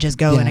off and then just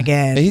going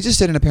again. He just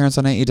did an appearance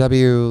on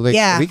AEW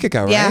a week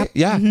ago, right?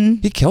 Yeah.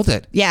 He killed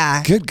it.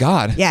 Yeah. Good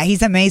God. Yeah,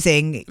 he's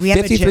amazing. We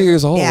have 53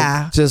 years old.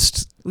 Yeah.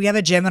 Just. We have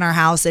a gym in our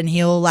house, and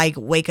he'll like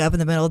wake up in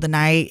the middle of the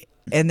night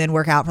and then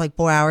work out for like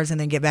 4 hours and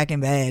then get back in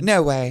bed.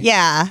 No way.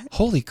 Yeah.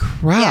 Holy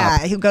crap.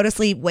 Yeah. He'll go to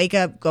sleep, wake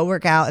up, go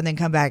work out, and then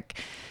come back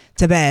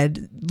to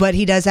bed. But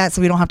he does that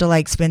so we don't have to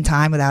like spend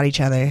time without each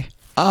other.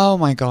 Oh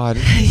my God.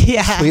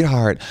 Yeah.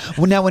 Sweetheart.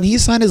 Well, now when he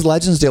signed his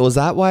Legends deal, was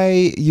that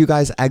why you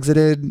guys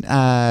exited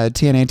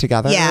TNA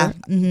together? Yeah.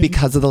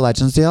 Because of the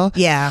Legends deal?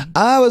 Yeah.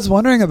 I was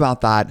wondering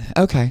about that.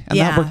 Okay. And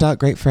that worked out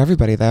great for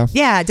everybody though.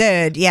 Yeah, it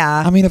did.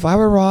 Yeah. I mean, if I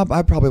were Rob,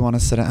 I'd probably want to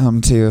sit at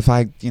home too. If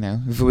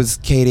it was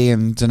Katie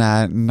and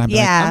Jeanette, and I'd be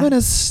like, I'm going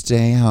to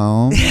stay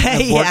home.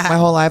 I've worked my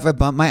whole life. I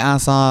bumped my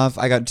ass off.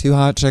 I got 2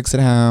 hot chicks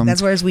at home.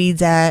 That's where his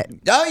weed's at.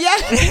 Oh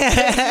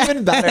yeah.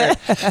 Even better.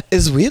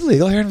 Is weed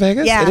legal here in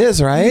Vegas? Yeah. It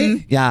is, right?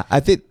 Yeah, I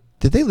think.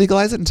 Did they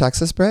legalize it in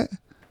Texas, Britt?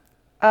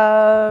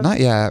 Not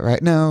yet,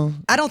 right? No.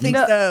 I don't think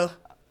so.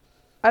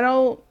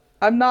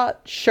 I'm not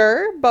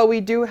sure, but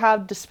we do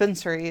have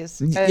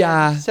dispensaries.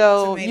 Yeah.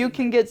 So you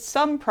can get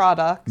some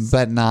products,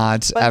 But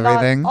not but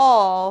everything. not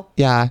all.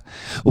 Yeah.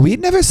 Weed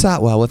never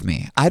sat well with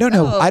me. I don't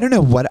know. I don't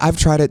know what. I've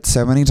tried it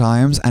so many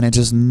times and it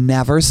just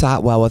never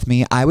sat well with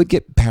me. I would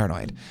get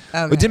paranoid.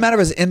 Okay. It didn't matter if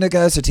it was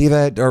indica,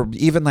 sativa, or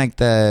even like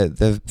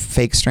the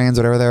fake strains,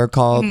 whatever they were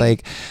called,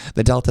 like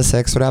the Delta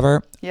 6,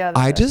 whatever. Yeah,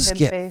 I the just hemp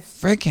get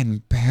face.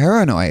 freaking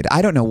paranoid.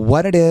 I don't know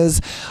what it is.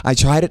 I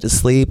tried it to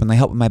sleep and they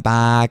help with my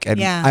back.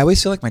 And I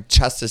always feel like my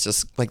chest is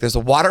just like there's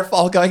a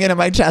waterfall going into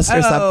my chest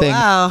or something.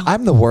 Wow.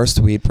 I'm the worst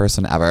weed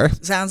person ever.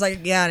 Sounds like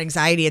an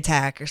anxiety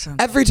attack or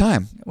something. Every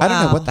time. I don't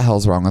know Wow. what the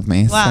hell's wrong with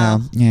me. Wow.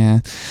 So, yeah.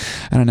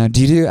 I don't know.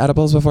 Do you do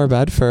edibles before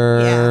bed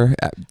for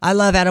I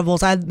love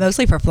edibles. I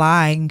mostly for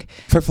flying.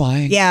 for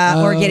flying?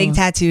 Yeah, or getting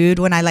tattooed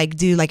when I like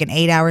do like an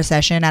 8-hour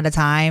session at a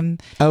time.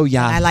 Oh,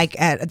 yeah. I like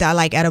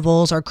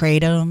edibles or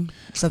kratom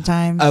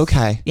sometimes.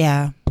 Okay.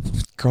 Yeah.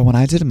 Girl, when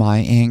I did my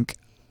ink,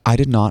 I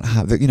did not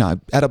have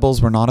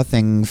edibles were not a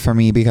thing for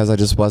me because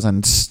it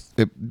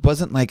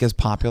wasn't like as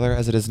popular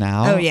as it is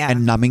now. Oh, yeah.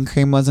 And numbing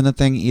cream wasn't a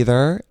thing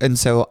either. And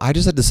so I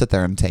just had to sit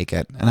there and take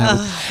it.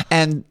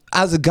 And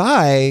as a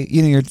guy,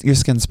 your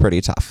skin's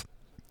pretty tough.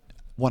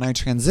 When I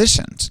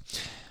transitioned,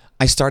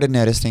 I started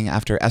noticing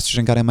after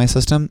estrogen got in my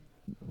system,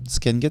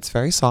 skin gets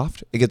very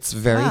soft. It gets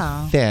very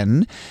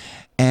thin.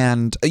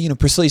 And,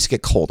 Priscilla used to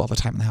get cold all the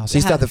time in the house. I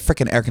used to have the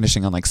freaking air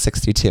conditioning on like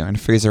 62 and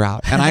freeze her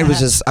out. And I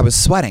was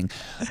sweating.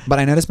 But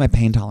I noticed my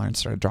pain tolerance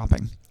started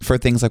dropping for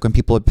things like when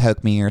people would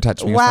poke me or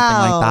touch me or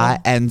something like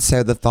that. And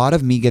so the thought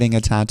of me getting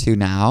a tattoo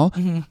now,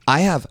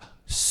 I have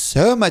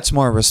so much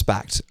more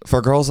respect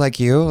for girls like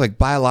you, like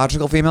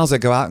biological females that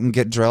go out and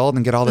get drilled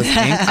and get all this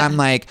ink. I'm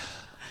like,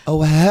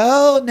 oh,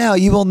 hell no.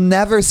 You will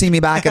never see me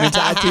back in a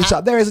tattoo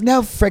shop. There is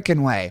no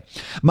freaking way.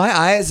 My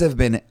eyes have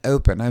been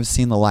open. I've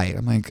seen the light.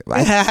 I'm like,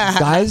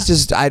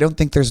 guys, I don't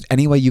think there's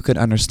any way you could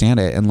understand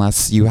it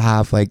unless you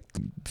have like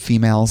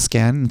female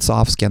skin,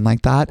 soft skin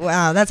like that.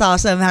 Wow, that's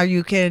awesome how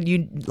you can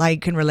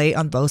relate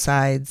on both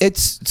sides.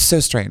 It's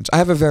so strange. I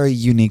have a very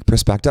unique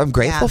perspective. I'm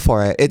grateful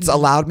for it. It's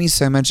allowed me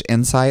so much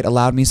insight,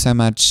 allowed me so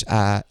much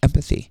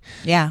empathy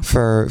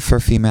for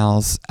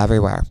females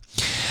everywhere.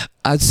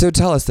 So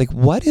tell us, like,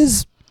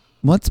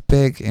 what's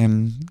big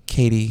in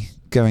Katie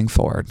going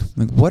forward?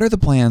 Like, what are the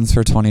plans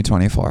for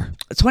 2024?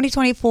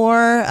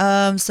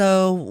 2024,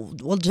 so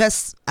we'll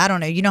just, I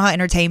don't know. You know how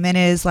entertainment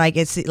is? Like,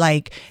 it's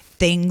like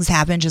things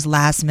happen just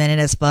last minute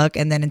as fuck.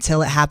 And then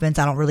until it happens,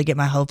 I don't really get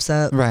my hopes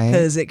up. Right.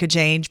 Because it could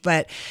change.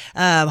 But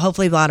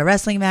hopefully a lot of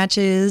wrestling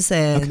matches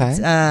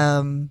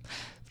and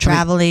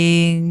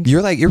traveling.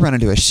 You're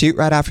running to a shoot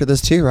right after this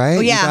too, right?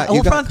 Oh, yeah.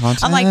 You got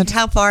content? I'm like,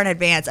 how far in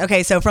advance?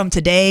 Okay, so from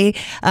today,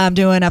 I'm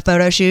doing a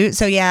photo shoot.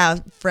 So yeah,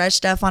 fresh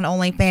stuff on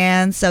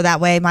OnlyFans. So that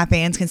way my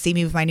fans can see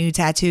me with my new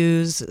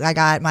tattoos. I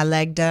got my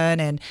leg done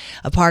and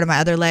a part of my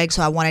other leg.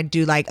 So I want to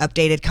do like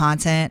updated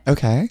content.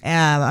 Okay.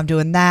 I'm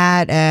doing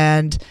that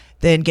and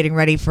then getting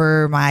ready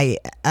for my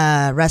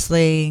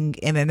wrestling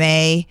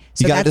MMA.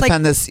 So you got to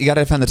defend this. You got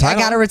to defend the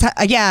title. I got to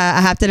I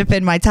have to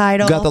defend my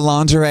title. Got the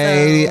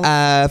lingerie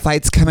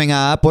fights coming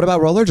up. What about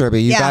roller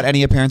derby? You got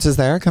any appearances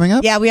there coming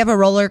up? Yeah, we have a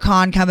roller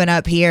con coming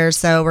up here,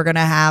 so we're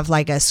gonna have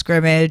like a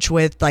scrimmage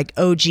with like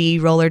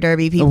OG roller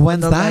derby people.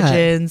 When's the that?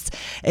 Legends.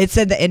 It's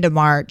at the end of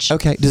March.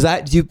 Okay. Do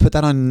you put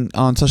that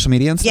on social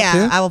media and stuff too?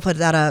 Yeah, I will put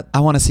that up. I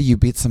want to see you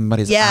beat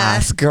somebody's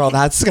ass, girl.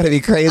 That's gonna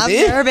be crazy.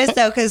 I'm nervous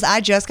though because I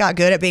just got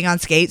good at being on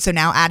skates, so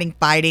now adding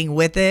fighting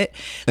with it,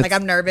 like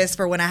I'm nervous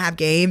for when I have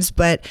games,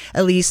 but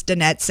at least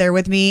Danette's there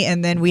with me,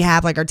 and then we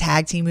have like our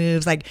tag team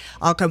moves. Like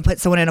I'll come put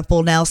someone in a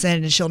full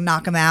Nelson, and she'll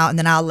knock him out, and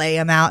then I'll lay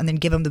him out, and then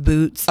give him the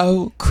boots.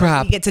 Oh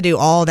crap! You get to do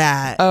all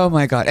that. Oh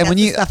my god! And that's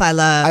the stuff I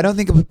love. I don't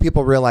think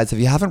people realize if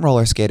you haven't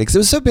roller skated, because it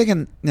was so big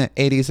in the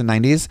 80s and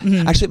 90s.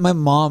 Mm-hmm. Actually, my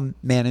mom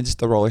managed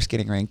the roller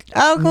skating rink.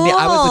 Oh, cool!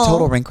 I was a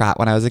total rink rat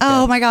when I was a kid.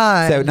 Oh my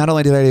god! So not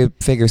only did I do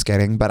figure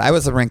skating, but I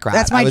was a rink rat.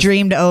 That's my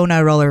dream to own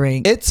a roller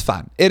rink. It's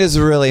fun. It is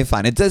really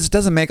fun. It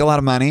doesn't make a lot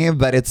of money,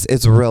 but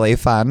it's really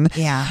fun.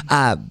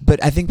 Yeah.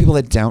 But I think people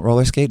that don't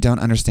roller skate don't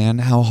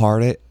understand how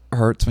hard it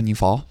hurts when you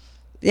fall.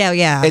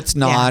 Yeah. It's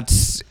not.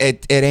 Yeah.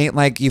 It ain't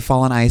like you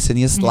fall on ice and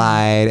you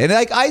slide. And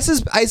like ice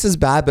is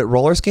bad, but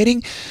roller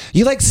skating,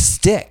 you like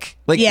stick.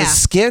 Like the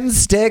skin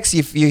sticks.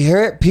 You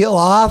hear it peel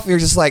off. You're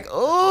just like,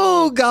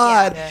 oh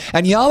god. Yeah.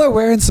 And y'all are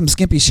wearing some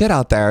skimpy shit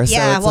out there. So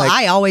yeah. It's well, like,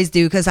 I always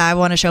do because I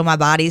want to show my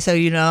body. So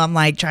I'm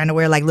like trying to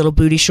wear like little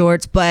booty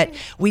shorts. But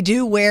we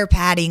do wear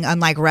padding,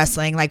 unlike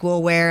wrestling. Like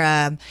we'll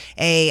wear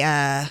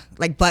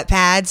like butt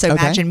pads. So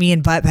imagine me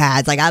in butt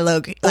pads. Like I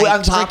look like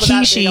on top of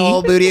that big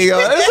old booty goes.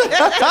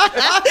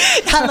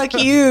 I look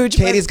huge.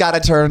 Katie's got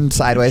to turn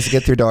sideways to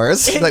get through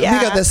doors. Like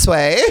we go this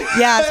way.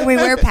 Yeah, so we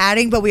wear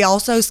padding, but we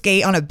also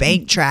skate on a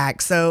bank track.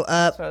 So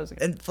up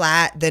and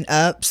flat, then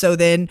up. So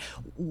then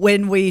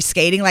when we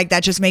skating like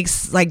that, just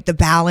makes like the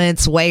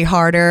balance way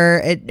harder,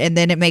 and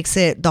then it makes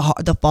it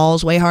the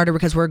falls way harder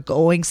because we're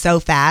going so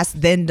fast.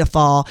 Then the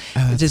fall,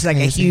 it's just like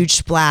a huge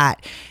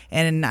splat.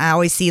 And I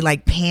always see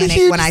like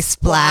panic when I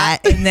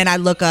splat, and then I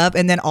look up,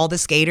 and then all the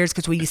skaters,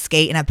 because we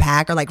skate in a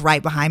pack, are like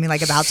right behind me,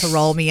 like about to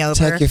roll me over.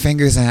 Tuck your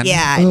fingers in.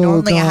 Yeah, and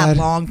normally I have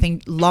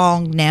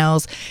long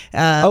nails.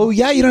 Oh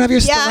yeah, you don't have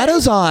your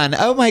stilettos on.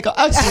 Oh my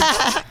god,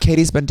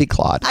 Katie's been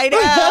declawed. I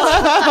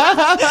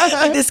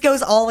know. And this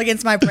goes all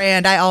against my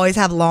brand. I always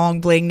have long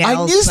bling nails.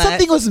 I knew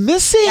something was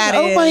missing.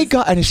 Oh my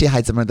god! And she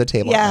hides them under the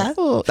table. Yeah, like,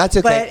 oh, that's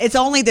okay. But it's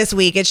only this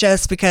week. It's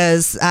just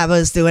because I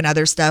was doing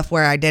other stuff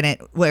where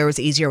it was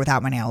easier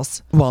without my nails.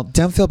 Well,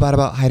 don't feel bad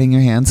about hiding your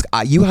hands.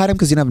 You hide them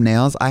because you don't have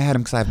nails. I hide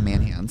them because I have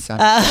man hands. So.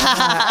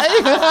 I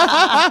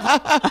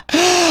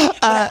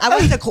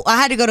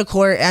had to go to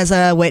court as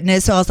a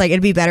witness, so I was like,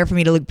 it'd be better for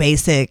me to look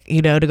basic, to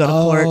go to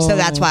court. So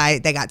that's why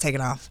they got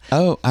taken off.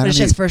 Oh, but it's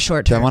just for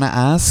short term. Do I want to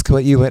ask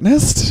what you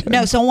witnessed?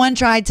 No, someone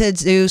tried to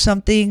do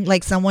something,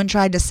 like someone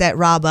tried to set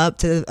Rob up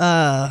to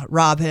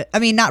rob him. I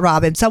mean, not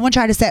rob him. Someone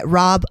tried to set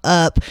Rob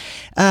up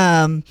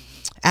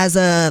as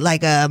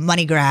a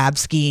money grab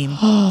scheme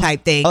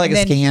type thing. Oh, like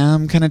a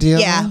scam kind of deal?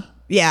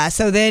 Yeah.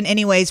 So then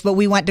anyways, but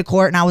we went to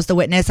court and I was the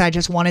witness. I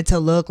just wanted to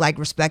look like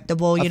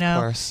respectable, of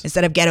course.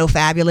 instead of ghetto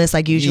fabulous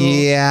like usual.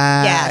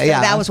 Yeah. So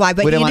that was why.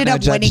 But he ended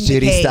up winning the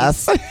case.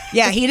 Stuff.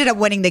 Yeah, he ended up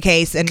winning the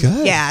case. And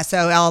good. Yeah,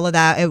 so all of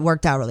that, it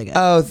worked out really good.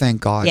 Oh,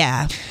 thank God.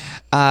 Yeah.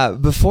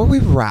 Before we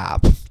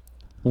wrap,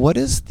 what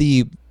is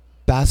the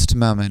best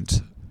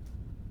moment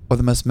or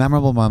the most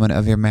memorable moment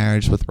of your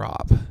marriage with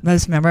Rob?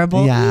 Most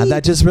memorable? Yeah,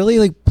 that just really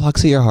like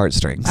plucks at your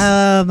heartstrings.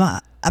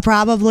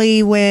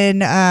 Probably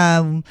when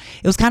it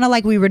was kind of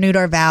like we renewed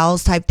our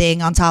vows type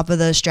thing on top of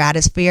the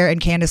stratosphere, and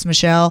Candace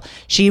Michelle,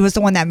 she was the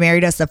one that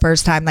married us the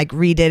first time, like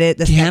redid it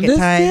the Candace second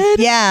time.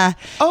 did? Yeah.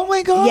 Oh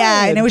my God.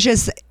 Yeah, and it was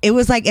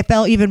like, it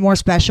felt even more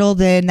special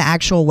than the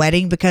actual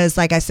wedding, because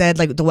like I said,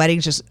 like the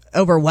wedding's just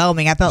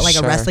overwhelming. I felt like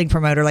Sure. a wrestling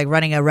promoter, like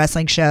running a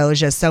wrestling show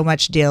is just so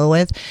much to deal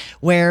with.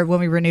 Where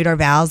when we renewed our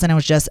vows and it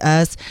was just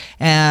us,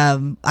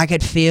 I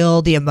could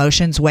feel the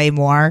emotions way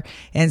more,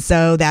 and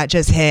so that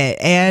just hit.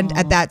 And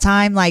at that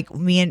time, like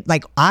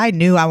I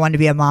knew I wanted to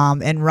be a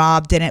mom, and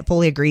Rob didn't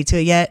fully agree to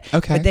it yet.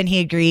 Okay. But then he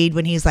agreed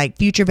when he's like,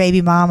 future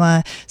baby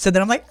mama. So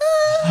then I'm like,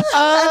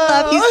 I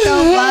love you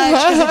so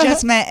much, because it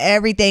just meant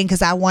everything.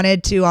 Because I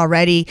wanted to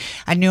already,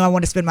 I knew I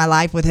wanted to spend my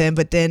life with him,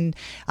 but then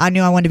I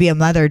knew I wanted to be a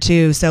mother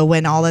too. So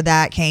when all of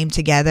that came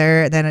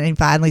together, then he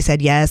finally said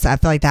yes. I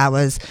feel like that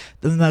was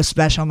the most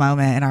special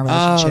moment in our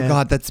relationship. Oh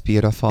God, that's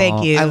beautiful.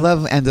 Thank you. I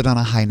love ended on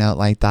a high note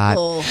like that.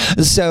 Oh.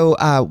 So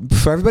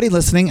for everybody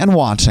listening and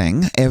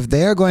watching, if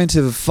they're going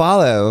to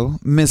follow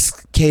Miss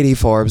Katie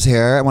Forbes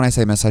here, when I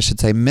say Miss, I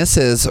should say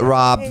Mrs.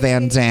 Rob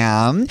Van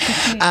Dam,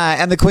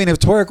 and the Queen of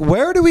Twerk,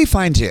 where do we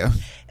find you?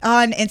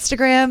 On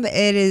Instagram,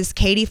 it is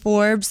Katie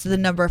Forbes, the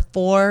number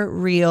 4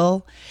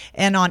 real.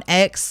 And on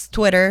X,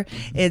 Twitter,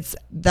 it's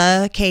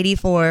the Katie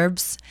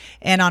Forbes.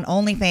 And on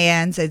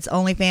OnlyFans, it's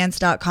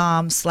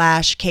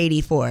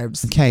onlyfans.com/Katie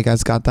Forbes. Okay, you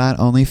guys got that?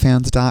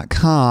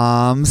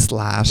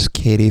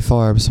 Onlyfans.com/Katie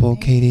Forbes. Well,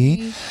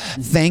 Katie,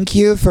 thank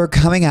you for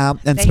coming out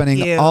and Thank spending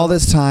you. all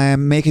this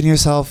time making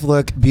yourself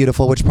look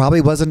beautiful, which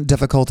probably wasn't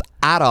difficult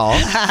at all.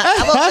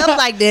 I woke up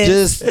like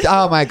this. Just,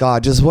 oh my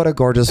God, just what a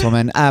gorgeous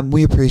woman.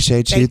 We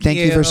appreciate you. Thank Thank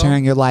you for you.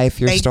 sharing your life,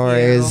 your Thank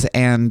stories, you.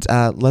 and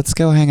let's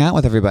go hang out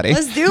with everybody.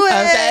 Let's do it.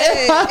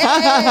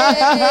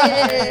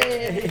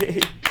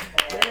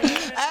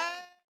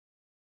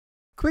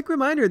 Quick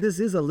reminder, this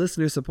is a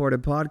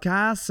listener-supported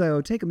podcast,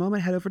 so take a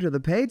moment, head over to the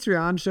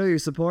Patreon, show your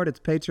support. It's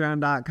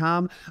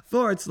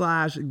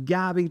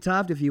patreon.com/Gabby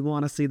Tuft. If you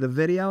want to see the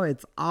video,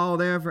 it's all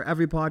there for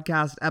every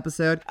podcast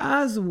episode,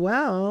 as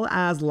well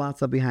as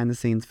lots of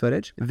behind-the-scenes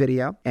footage,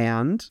 video,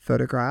 and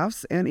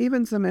photographs, and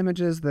even some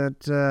images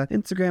that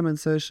Instagram and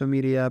social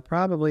media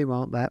probably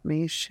won't let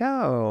me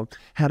show.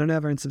 Head on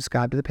over and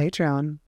subscribe to the Patreon.